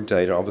got good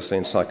data, obviously,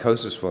 in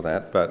psychosis for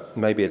that, but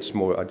maybe it's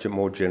a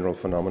more general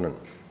phenomenon.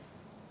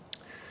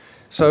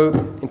 So,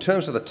 in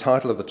terms of the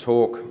title of the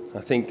talk, I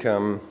think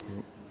how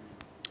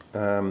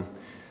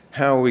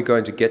are we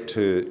going to get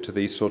to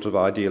these sort of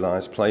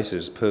idealised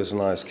places,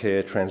 personalised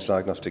care,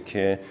 transdiagnostic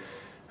care?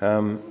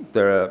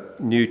 There are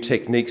new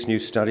techniques, new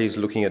studies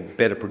looking at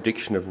better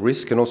prediction of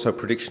risk and also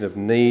prediction of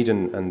need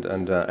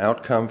and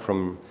outcome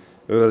from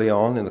early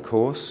on in the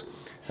course.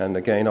 And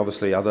again,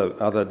 obviously,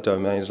 other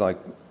domains like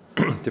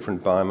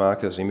different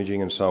biomarkers,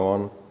 imaging and so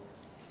on.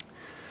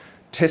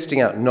 Testing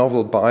out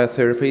novel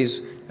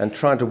biotherapies and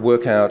trying to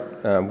work out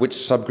which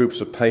subgroups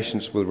of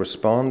patients will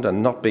respond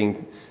and not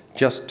being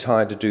just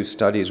tied to do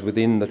studies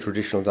within the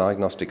traditional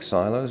diagnostic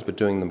silos, but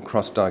doing them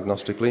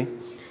cross-diagnostically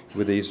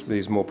with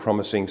these more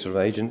promising sort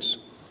of agents.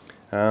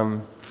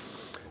 The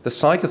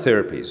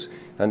psychotherapies,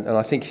 and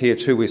I think here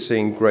too we're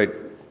seeing great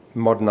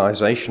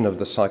modernisation of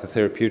the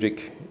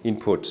psychotherapeutic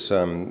inputs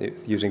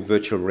using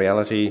virtual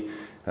reality,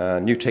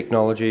 new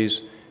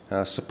technologies,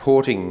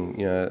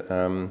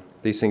 supporting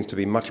these things to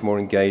be much more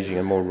engaging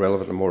and more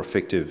relevant and more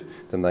effective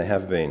than they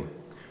have been.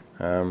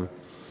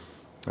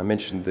 I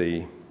mentioned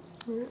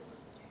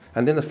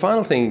and then the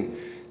final thing,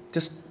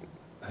 just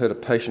heard a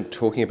patient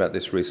talking about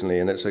this recently,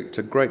 and it's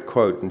a great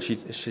quote, and she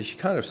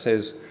kind of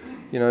says,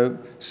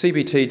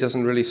 CBT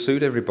doesn't really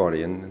suit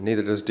everybody, and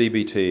neither does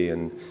DBT,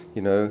 and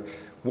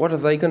what are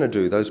they going to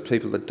do? Those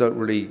people that don't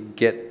really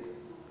get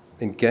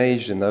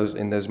engaged in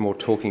those more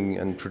talking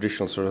and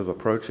traditional sort of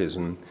approaches,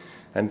 and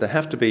there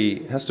has to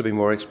be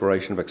more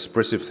exploration of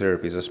expressive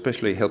therapies,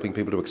 especially helping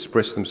people to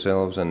express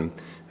themselves and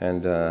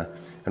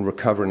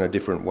recover in a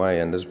different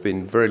way. And there's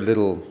been very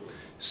little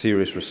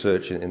serious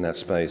research in that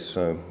space,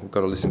 so we've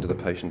got to listen to the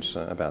patients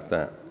about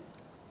that.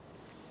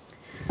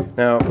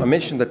 Now, I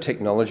mentioned the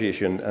technology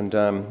issue, and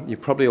you're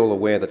probably all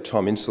aware that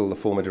Tom Insel, the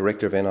former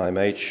director of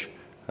NIMH,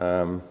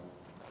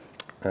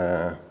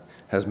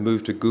 has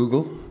moved to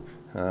Google.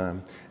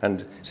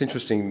 And it's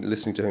interesting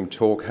listening to him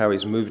talk how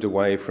he's moved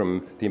away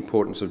from the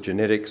importance of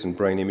genetics and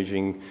brain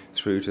imaging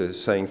through to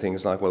saying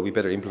things like, well, we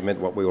better implement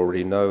what we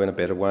already know in a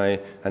better way,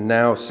 and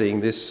now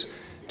seeing this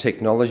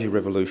technology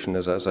revolution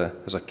as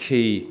a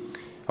key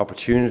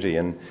opportunity.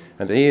 And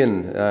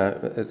Ian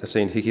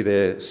Hickey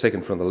there,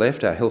 second from the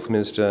left, our health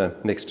minister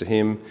next to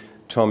him,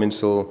 Tom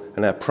Insel,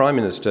 and our Prime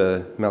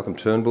Minister, Malcolm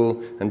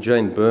Turnbull, and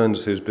Jane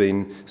Burns, who's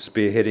been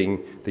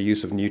spearheading the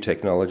use of new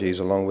technologies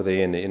along with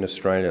Ian in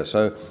Australia.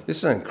 So this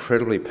is an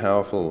incredibly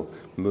powerful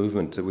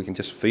movement that we can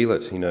just feel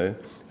it,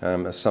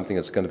 as something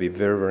that's going to be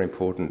very, very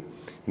important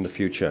in the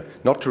future.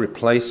 Not to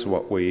replace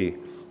what we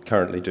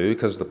currently do,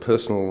 because the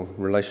personal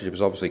relationship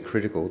is obviously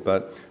critical,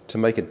 but to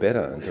make it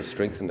better and to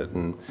strengthen it.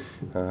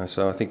 And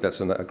so I think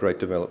that's a great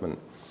development.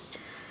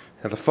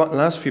 Now, the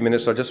last few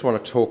minutes, I just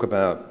want to talk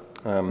about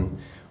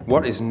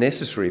what is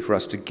necessary for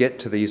us to get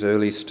to these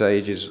early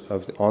stages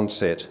of the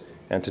onset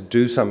and to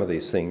do some of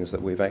these things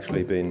that we've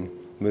actually been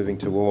moving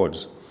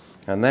towards.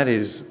 And that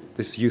is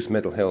this youth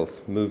mental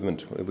health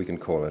movement, we can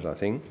call it, I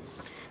think.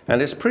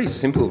 And it's pretty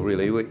simple,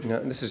 really.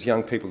 This is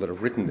young people that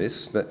have written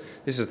this.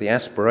 This is the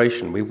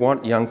aspiration. We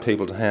want young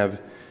people to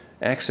have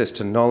access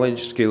to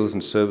knowledge, skills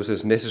and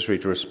services necessary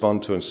to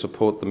respond to and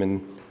support them in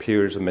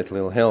periods of mental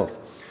ill health.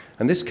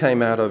 And this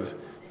came out of,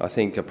 I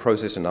think, a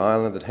process in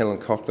Ireland that Helen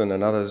Coughlin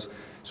and others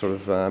sort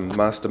of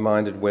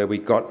masterminded, where we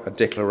got a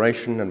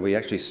declaration and we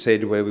actually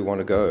said where we want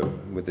to go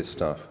with this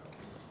stuff.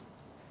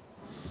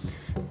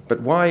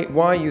 But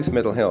why youth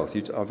mental health?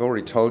 I've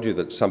already told you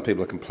that some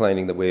people are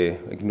complaining that we're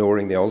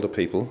ignoring the older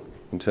people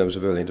in terms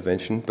of early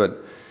intervention.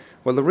 But,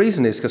 well, the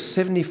reason is because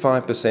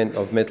 75%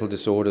 of mental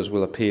disorders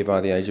will appear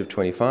by the age of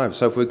 25.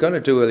 So if we're going to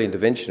do early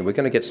intervention, we're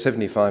going to get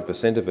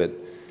 75% of it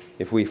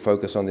if we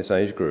focus on this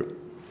age group.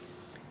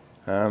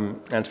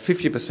 And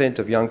 50%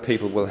 of young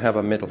people will have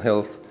a mental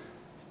health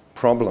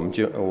problem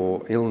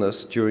or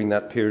illness during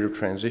that period of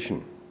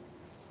transition.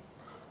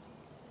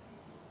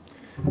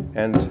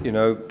 And, you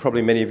know,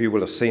 probably many of you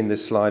will have seen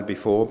this slide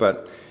before,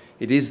 but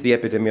it is the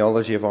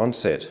epidemiology of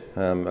onset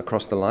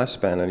across the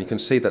lifespan. And you can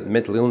see that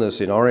mental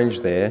illness in orange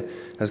there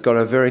has got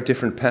a very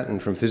different pattern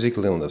from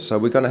physical illness. So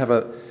we're going to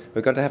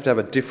have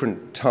a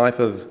different type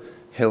of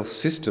health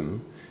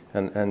system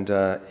and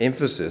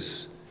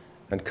emphasis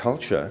and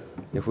culture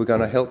if we're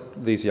going to help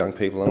these young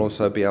people and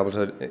also be able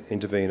to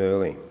intervene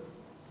early.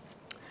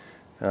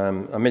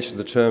 I mentioned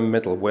the term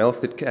mental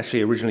wealth. It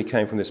actually originally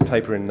came from this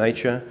paper in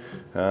Nature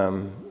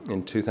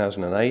in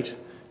 2008.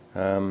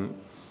 And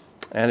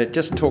it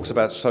just talks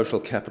about social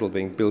capital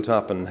being built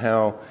up and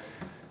how,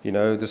 you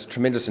know, there's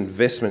tremendous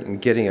investment in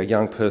getting a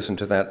young person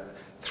to that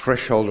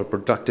threshold of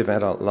productive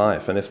adult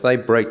life. And if they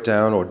break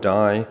down or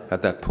die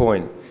at that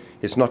point,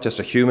 it's not just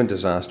a human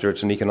disaster,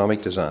 it's an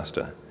economic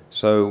disaster.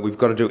 So we've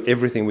got to do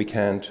everything we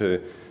can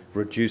to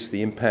reduce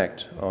the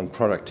impact on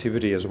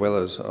productivity as well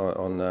as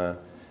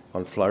on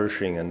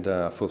flourishing and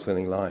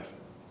fulfilling life.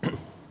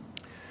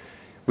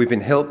 We've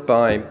been helped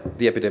by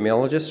the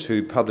epidemiologist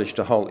who published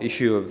a whole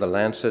issue of the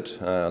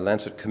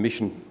Lancet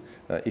Commission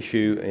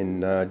issue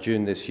in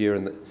June this year,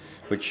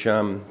 which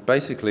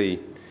basically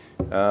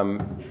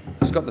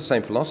has got the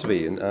same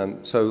philosophy.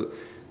 And so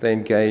they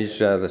engaged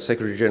the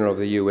Secretary General of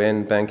the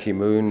UN, Ban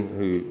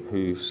Ki-moon,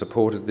 who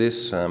supported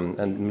this,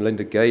 and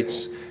Melinda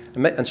Gates.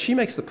 And she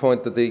makes the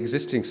point that the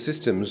existing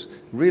systems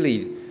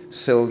really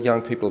sell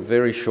young people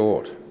very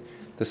short.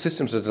 The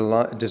systems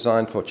are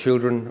designed for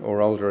children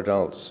or older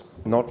adults,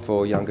 not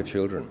for younger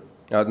children,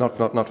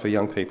 not for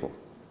young people.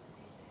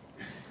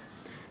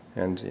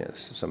 And yes,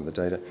 some of the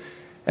data.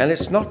 And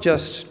it's not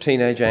just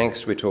teenage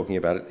angst we're talking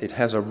about. It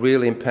has a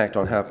real impact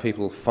on how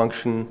people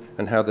function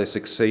and how they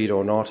succeed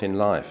or not in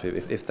life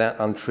if that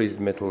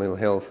untreated mental ill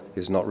health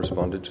is not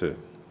responded to.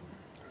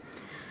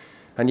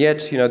 And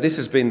yet, you know, this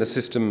has been the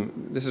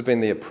system, this has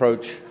been the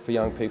approach for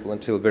young people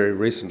until very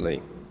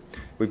recently.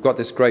 We've got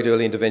this great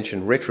early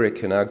intervention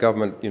rhetoric, and our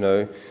government, you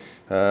know,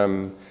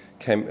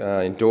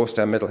 endorsed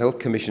our Mental Health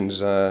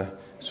Commission's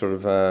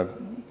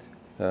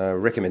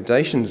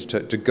recommendations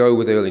to go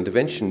with early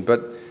intervention,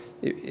 but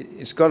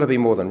it's got to be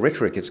more than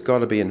rhetoric. It's got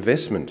to be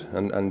investment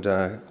and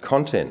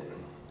content.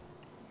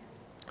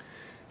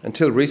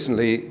 Until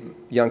recently,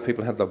 young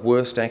people had the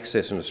worst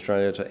access in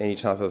Australia to any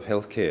type of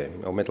healthcare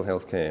or mental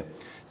health care.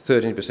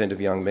 13%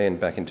 of young men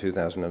back in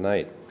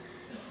 2008.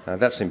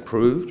 That's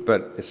improved,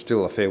 but it's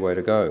still a fair way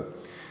to go.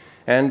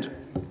 And,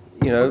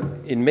 you know,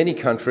 in many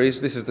countries,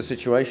 this is the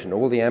situation.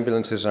 All the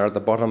ambulances are at the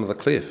bottom of the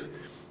cliff.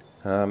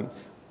 We're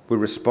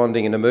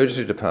responding in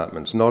emergency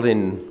departments, not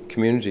in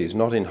communities,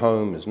 not in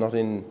homes, not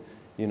in,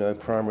 you know,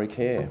 primary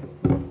care.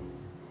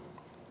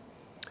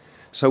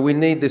 So we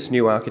need this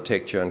new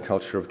architecture and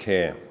culture of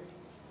care.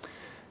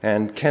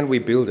 And can we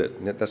build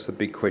it? That's the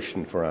big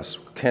question for us.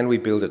 Can we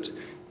build it?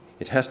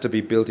 It has to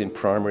be built in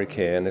primary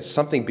care, and it's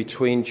something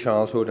between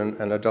childhood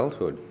and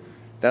adulthood.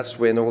 That's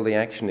when all the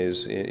action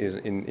is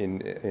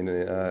in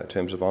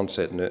terms of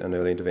onset and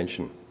early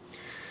intervention.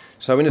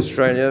 So in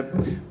Australia,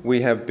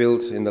 we have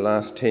built in the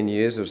last 10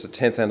 years, it was the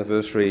 10th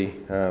anniversary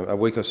a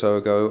week or so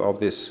ago, of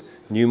this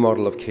new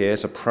model of care.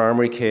 It's a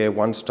primary care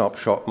one-stop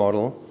shop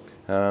model.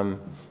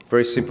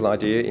 Very simple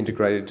idea,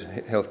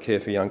 integrated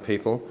healthcare for young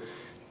people.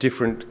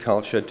 Different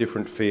culture,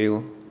 different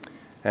feel.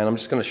 And I'm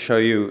just going to show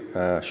you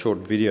a short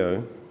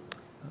video.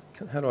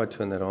 How do I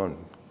turn that on?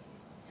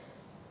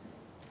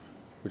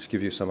 Which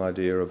gives you some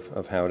idea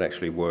of how it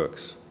actually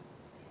works.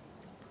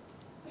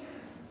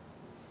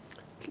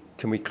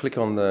 Can we click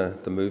on the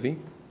movie?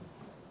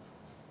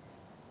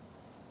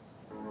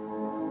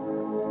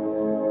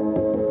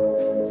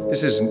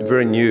 This is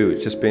very new.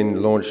 It's just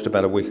been launched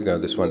about a week ago,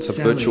 this one. It's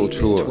a virtual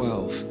tour. Is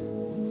 12.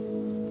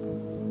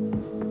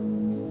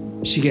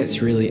 She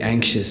gets really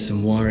anxious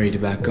and worried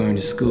about going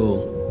to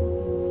school.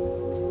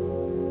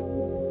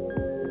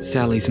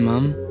 Sally's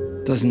mum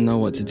doesn't know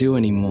what to do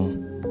anymore.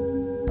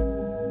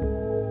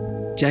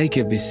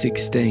 Jacob is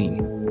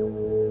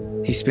 16.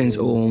 He spends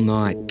all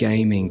night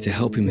gaming to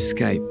help him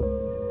escape,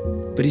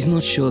 but he's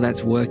not sure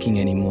that's working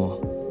anymore.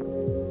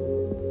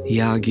 He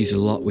argues a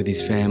lot with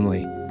his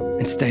family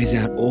and stays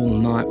out all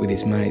night with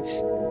his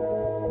mates.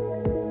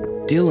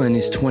 Dylan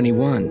is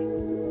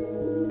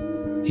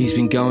 21. He's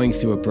been going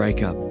through a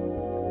breakup.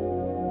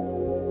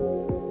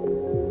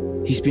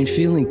 He's been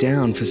feeling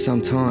down for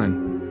some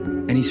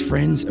time, and his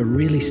friends are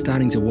really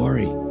starting to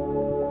worry.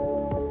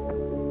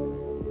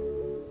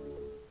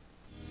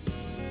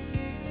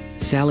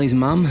 Sally's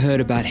mum heard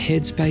about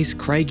Headspace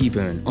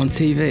Craigieburn on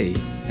TV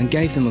and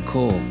gave them a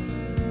call.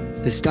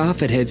 The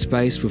staff at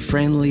Headspace were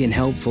friendly and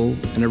helpful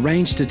and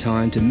arranged a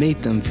time to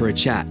meet them for a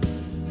chat.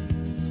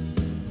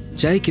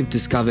 Jacob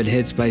discovered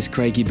Headspace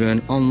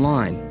Craigieburn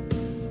online.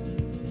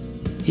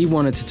 He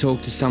wanted to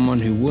talk to someone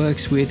who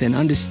works with and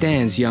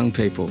understands young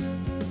people.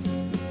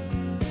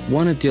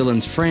 One of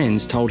Dylan's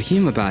friends told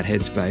him about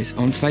Headspace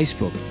on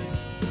Facebook,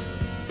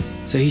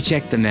 so he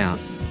checked them out.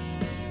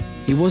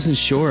 He wasn't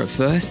sure at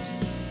first,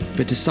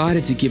 but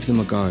decided to give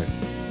them a go.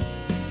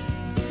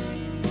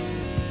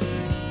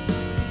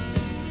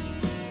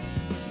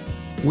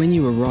 When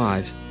you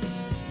arrive,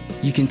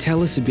 you can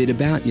tell us a bit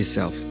about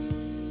yourself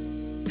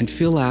and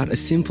fill out a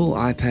simple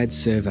iPad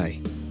survey.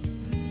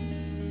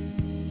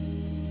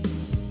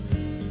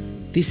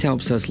 This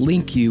helps us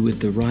link you with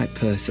the right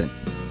person.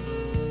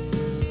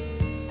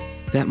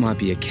 That might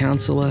be a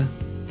counsellor,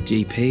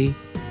 GP,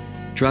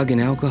 drug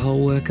and alcohol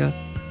worker,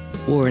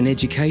 or an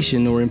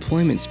education or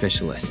employment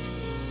specialist.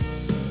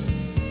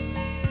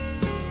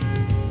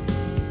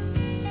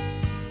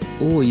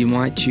 Or you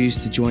might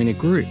choose to join a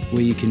group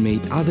where you can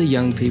meet other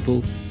young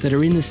people that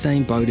are in the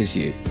same boat as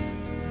you.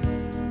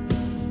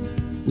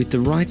 With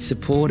the right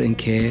support and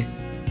care,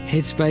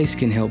 Headspace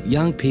can help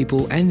young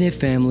people and their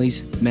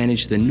families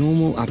manage the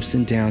normal ups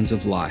and downs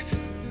of life.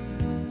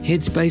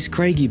 Headspace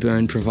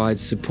Craigieburn provides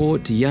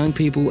support to young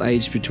people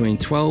aged between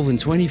 12 and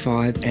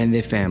 25 and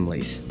their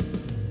families.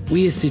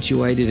 We are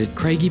situated at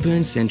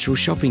Craigieburn Central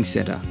Shopping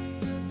Centre.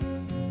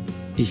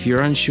 If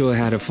you're unsure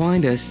how to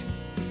find us,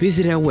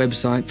 visit our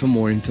website for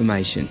more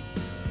information,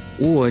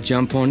 or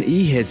jump on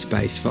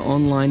eHeadspace for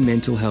online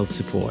mental health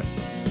support.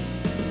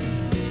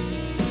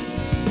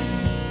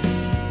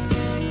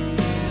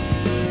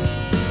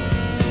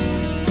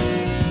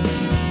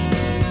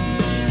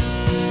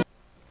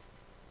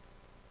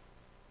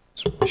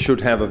 We should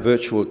have a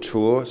virtual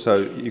tour, so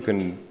you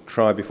can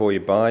try before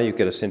you buy. You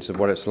get a sense of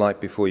what it's like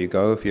before you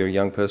go if you're a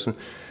young person.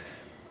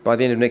 By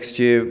the end of next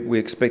year, we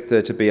expect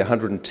there to be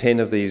 110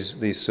 of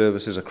these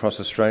services across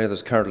Australia.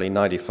 There's currently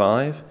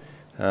 95.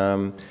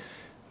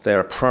 They're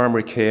a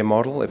primary care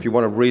model. If you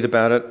want to read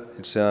about it,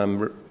 it's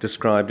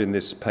described in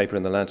this paper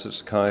in the Lancet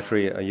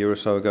Psychiatry a year or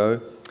so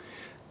ago.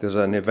 There's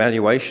an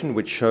evaluation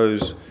which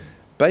shows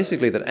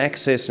basically that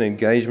access and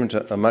engagement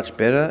are much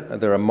better.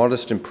 There are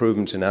modest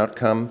improvements in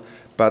outcome,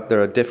 but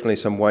there are definitely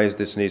some ways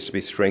this needs to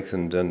be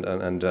strengthened,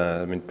 and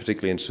I mean,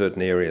 particularly in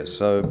certain areas.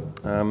 So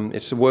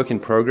it's a work in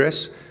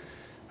progress.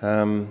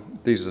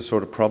 These are the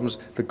sort of problems.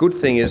 The good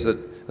thing is that,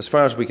 as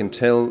far as we can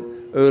tell,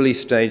 early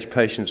stage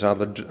patients are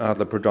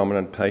the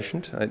predominant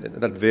patient.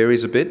 That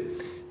varies a bit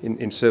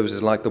in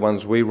services like the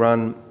ones we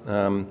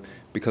run,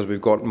 because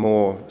we've got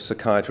more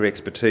psychiatry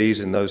expertise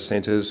in those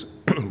centres.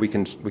 we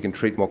can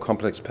treat more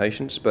complex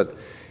patients, but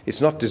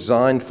it's not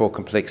designed for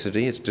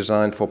complexity. It's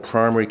designed for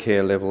primary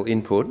care level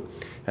input,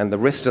 and the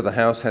rest of the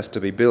house has to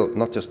be built,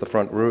 not just the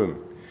front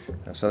room.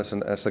 So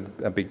that's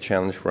a big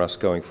challenge for us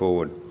going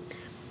forward.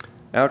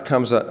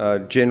 Outcomes are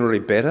generally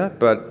better,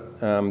 but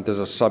there's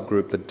a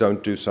subgroup that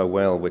don't do so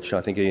well, which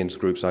I think Ian's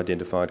group's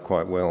identified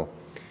quite well.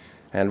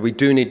 And we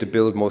do need to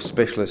build more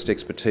specialist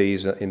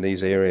expertise in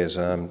these areas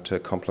to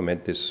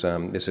complement this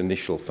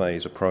initial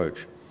phase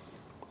approach.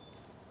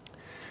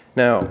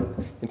 Now,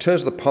 in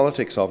terms of the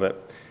politics of it,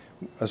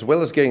 as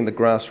well as getting the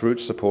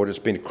grassroots support, it's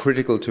been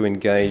critical to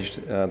engage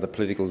the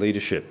political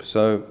leadership.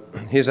 So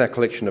here's our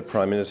collection of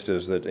Prime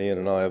Ministers that Ian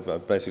and I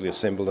have basically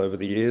assembled over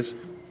the years.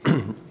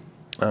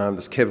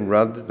 There's Kevin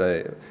Rudd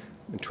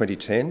in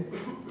 2010,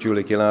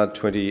 Julia Gillard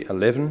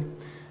 2011,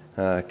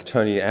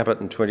 Tony Abbott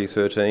in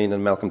 2013,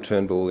 and Malcolm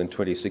Turnbull in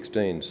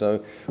 2016.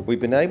 So we've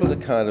been able to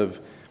kind of,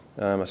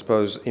 I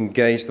suppose,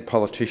 engage the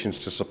politicians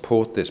to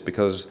support this,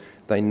 because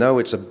they know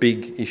it's a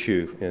big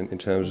issue in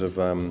terms of,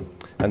 and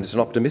it's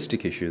an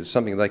optimistic issue. It's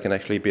something they can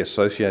actually be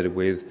associated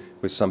with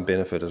some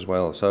benefit as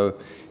well. So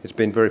it's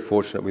been very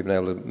fortunate we've been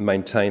able to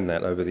maintain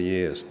that over the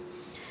years.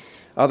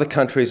 Other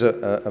countries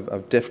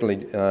are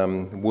definitely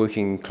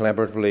working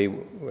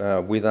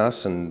collaboratively with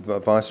us, and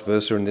vice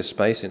versa in this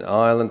space. In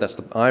Ireland, that's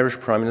the Irish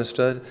Prime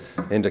Minister,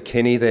 Enda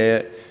Kenny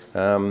there,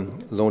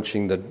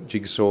 launching the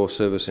Jigsaw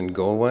service in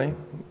Galway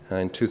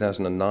in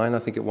 2009, I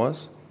think it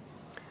was.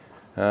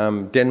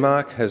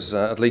 Denmark has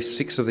at least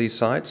 6 of these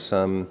sites.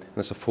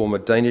 That's a former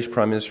Danish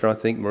Prime Minister, I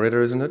think, Marriott,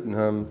 isn't it,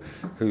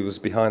 who was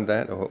behind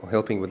that, or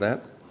helping with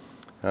that.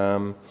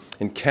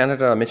 In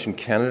Canada, I mentioned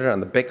Canada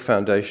and the Beck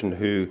Foundation,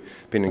 who've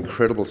been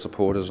incredible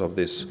supporters of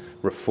this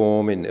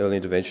reform in early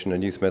intervention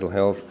and youth mental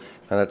health.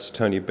 And that's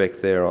Tony Beck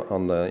there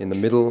in the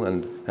middle,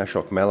 and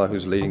Ashok Malla,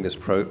 who's leading this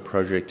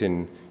project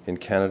in in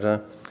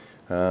Canada.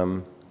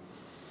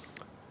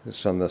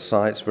 It's on the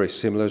site, it's very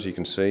similar, as you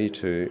can see,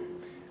 to,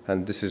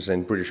 and this is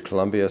in British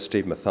Columbia,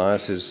 Steve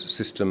Mathias's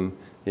system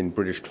in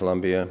British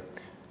Columbia.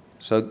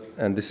 So,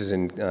 and this is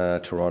in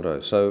Toronto.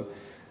 So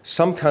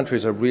some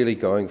countries are really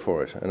going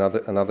for it, and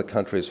other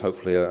countries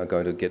hopefully are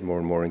going to get more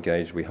and more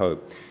engaged, we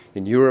hope.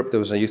 In Europe, there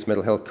was a youth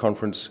mental health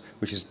conference,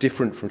 which is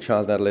different from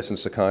child and adolescent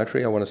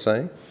psychiatry, I want to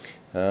say.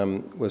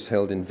 Was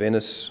held in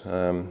Venice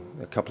a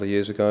couple of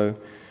years ago.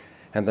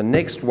 And the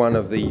next one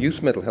of the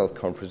youth mental health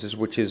conferences,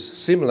 which is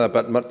similar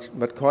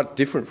but quite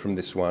different from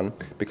this one,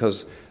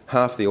 because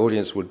half the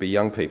audience would be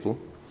young people.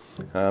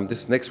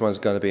 This next one is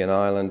going to be in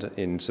Ireland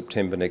in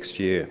September next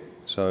year.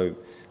 So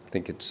I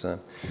think it's...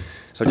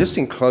 So just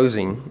in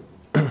closing,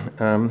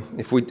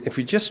 if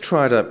we just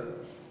try to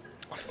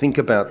think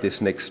about this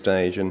next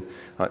stage, and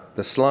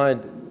the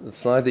slide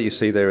that you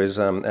see there is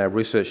our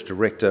research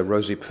director,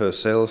 Rosie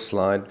Purcell's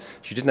slide.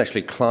 She didn't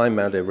actually climb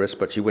Mount Everest,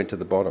 but she went to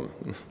the bottom,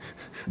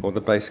 or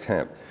the base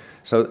camp.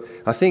 So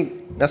I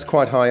think that's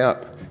quite high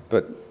up,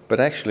 but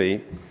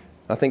actually,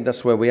 I think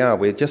that's where we are.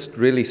 We're just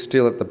really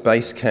still at the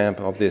base camp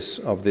of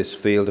this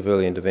field of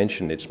early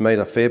intervention. It's made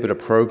a fair bit of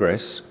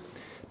progress,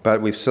 but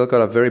we've still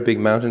got a very big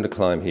mountain to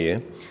climb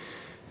here.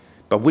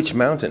 But which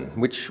mountain?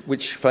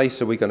 Which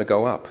face are we going to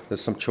go up? There's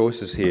some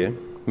choices here.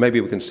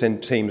 Maybe we can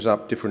send teams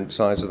up different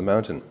sides of the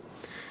mountain.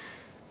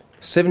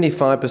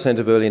 75%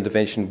 of early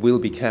intervention will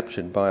be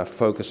captured by a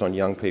focus on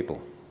young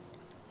people.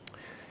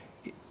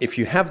 If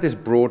you have this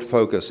broad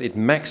focus, it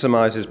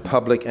maximizes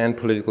public and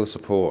political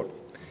support.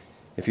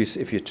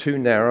 If you're too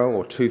narrow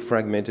or too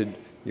fragmented,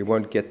 you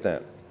won't get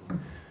that.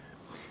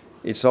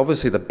 It's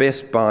obviously the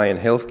best buy in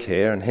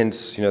healthcare, and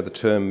hence, the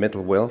term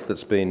mental wealth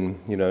that's been,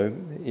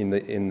 in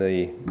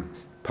the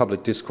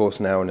public discourse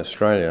now in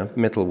Australia,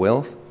 mental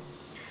wealth.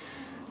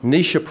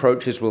 Niche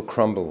approaches will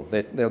crumble.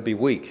 They'll be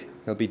weak.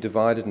 They'll be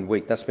divided and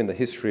weak. That's been the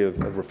history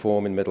of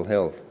reform in mental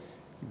health.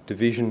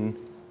 Division,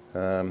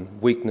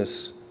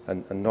 weakness,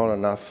 and not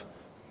enough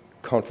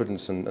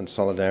confidence and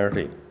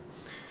solidarity.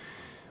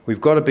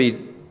 We've got to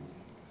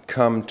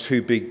become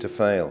too big to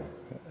fail.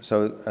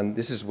 So, and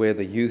this is where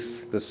the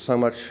youth, there's so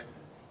much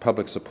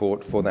public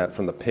support for that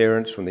from the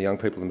parents, from the young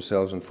people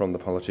themselves, and from the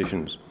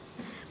politicians.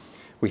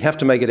 We have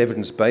to make it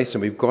evidence-based,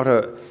 and we've got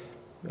to,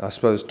 I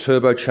suppose,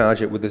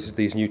 turbocharge it with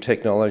these new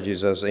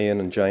technologies, as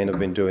Ian and Jane have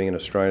been doing in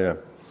Australia,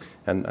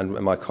 and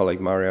my colleague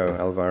Mario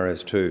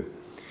Alvarez too.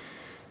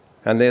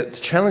 And the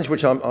challenge,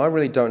 which I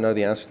really don't know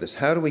the answer to this,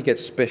 how do we get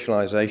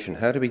specialisation?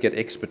 How do we get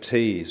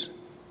expertise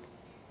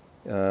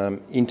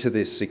into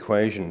this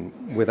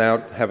equation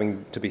without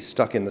having to be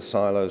stuck in the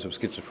silos of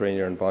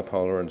schizophrenia and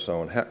bipolar and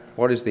so on?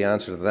 What is the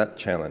answer to that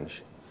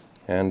challenge?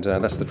 And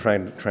that's the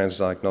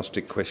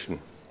transdiagnostic question.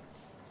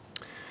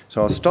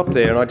 So I'll stop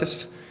there, and I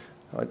just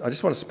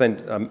want to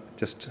spend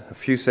just a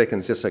few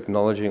seconds just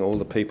acknowledging all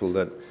the people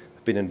that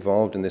have been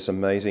involved in this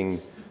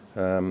amazing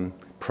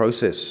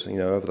process,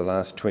 over the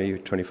last 20,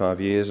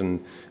 25 years,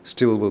 and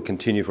still will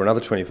continue for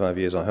another 25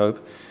 years, I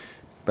hope.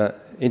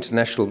 But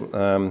international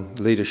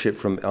leadership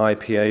from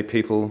IEPA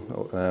people,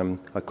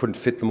 I couldn't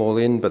fit them all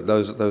in, but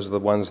those are the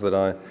ones that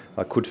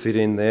I could fit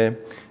in there,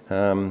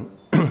 in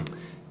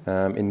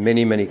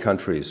many, many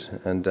countries.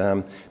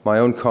 And my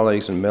own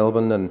colleagues in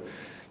Melbourne, and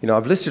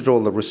I've listed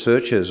all the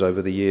researchers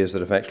over the years that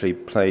have actually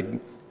played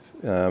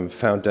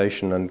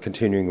foundation and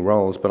continuing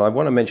roles, but I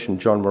want to mention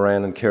John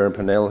Moran and Karen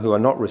Pennell, who are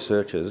not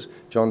researchers.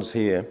 John's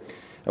here.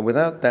 And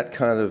without that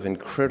kind of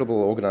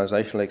incredible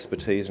organisational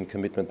expertise and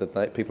commitment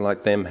that people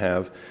like them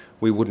have,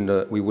 we wouldn't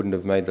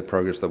have made the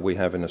progress that we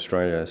have in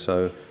Australia.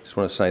 So I just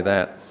want to say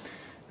that.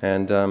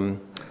 And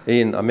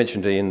Ian, I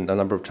mentioned Ian a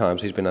number of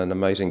times. He's been an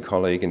amazing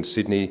colleague in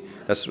Sydney.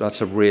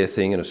 That's a rare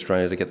thing in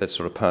Australia to get that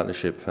sort of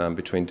partnership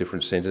between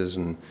different centres,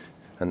 and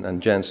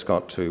Jan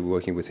Scott too,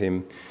 working with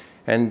him.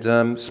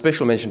 And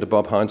special mention to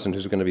Bob Heinsohn,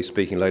 who's going to be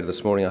speaking later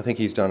this morning. I think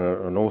he's done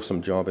an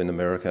awesome job in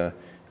America,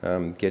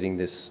 getting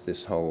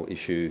this whole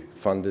issue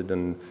funded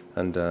and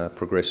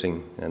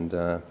progressing, and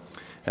the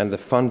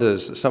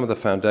funders, some of the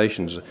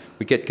foundations,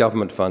 we get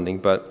government funding,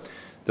 but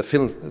the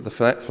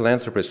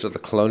philanthropists at the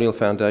Colonial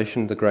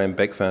Foundation, the Graham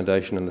Beck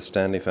Foundation, and the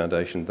Stanley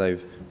Foundation,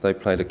 they've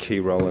played a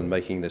key role in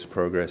making this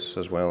progress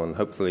as well, and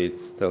hopefully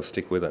they'll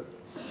stick with it.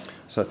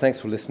 So thanks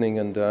for listening,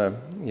 and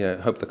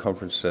hope the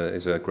conference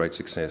is a great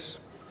success.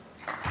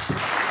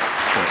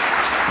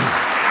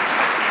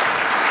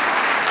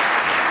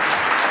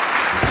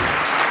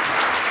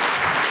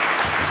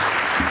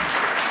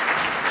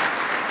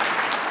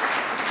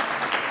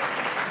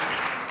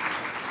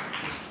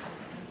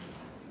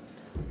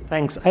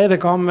 Thanks. I have a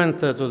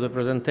comment to the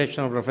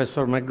presentation of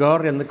Professor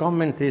McGorry, and the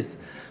comment is,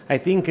 I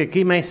think a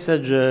key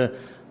message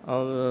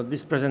of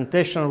this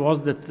presentation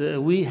was that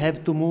we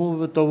have to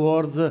move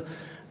towards a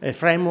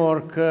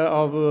framework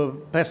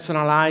of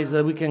personalized,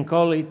 we can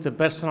call it a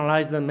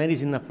personalized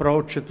medicine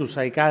approach to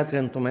psychiatry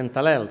and to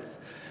mental health.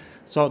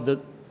 So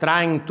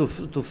trying to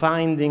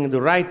finding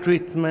the right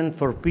treatment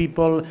for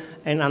people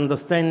and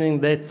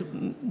understanding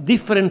that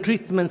different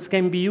treatments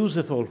can be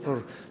useful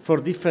for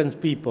different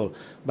people.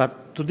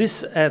 But to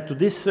this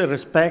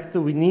respect,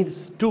 we need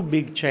two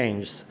big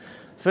changes.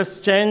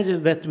 First change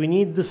is that we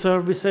need the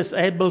services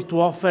able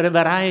to offer a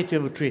variety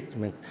of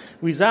treatments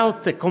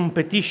without a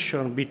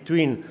competition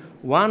between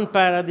one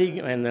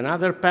paradigm and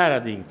another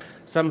paradigm.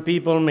 Some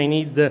people may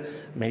need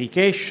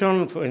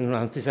medication,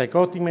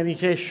 antipsychotic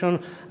medication.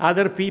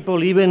 Other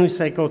people, even with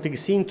psychotic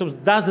symptoms,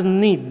 doesn't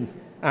need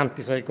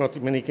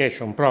antipsychotic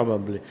medication,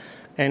 probably.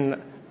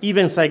 And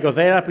even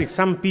psychotherapy,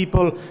 some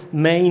people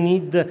may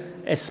need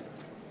a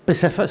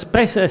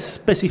specified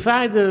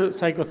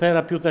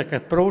psychotherapeutic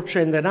approach,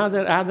 and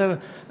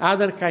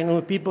other kind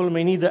of people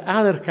may need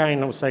other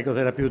kind of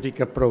psychotherapeutic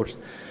approach.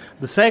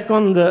 The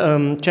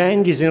second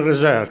change is in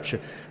research.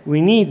 We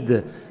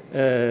need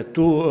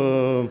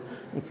to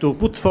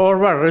put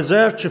forward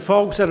research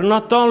focused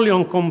not only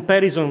on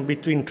comparison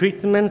between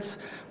treatments,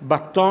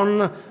 but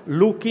on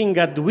looking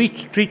at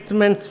which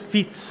treatments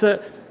fits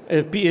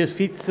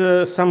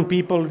some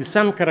people with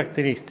some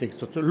characteristics.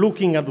 So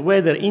looking at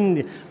whether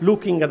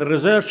looking at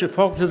research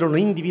focused on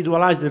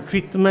individualized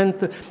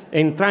treatment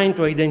and trying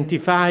to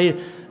identify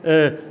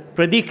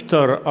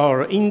predictor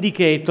or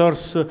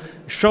indicators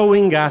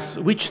showing us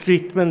which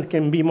treatment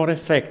can be more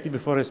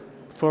effective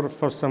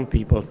for some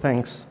people.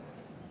 Thanks.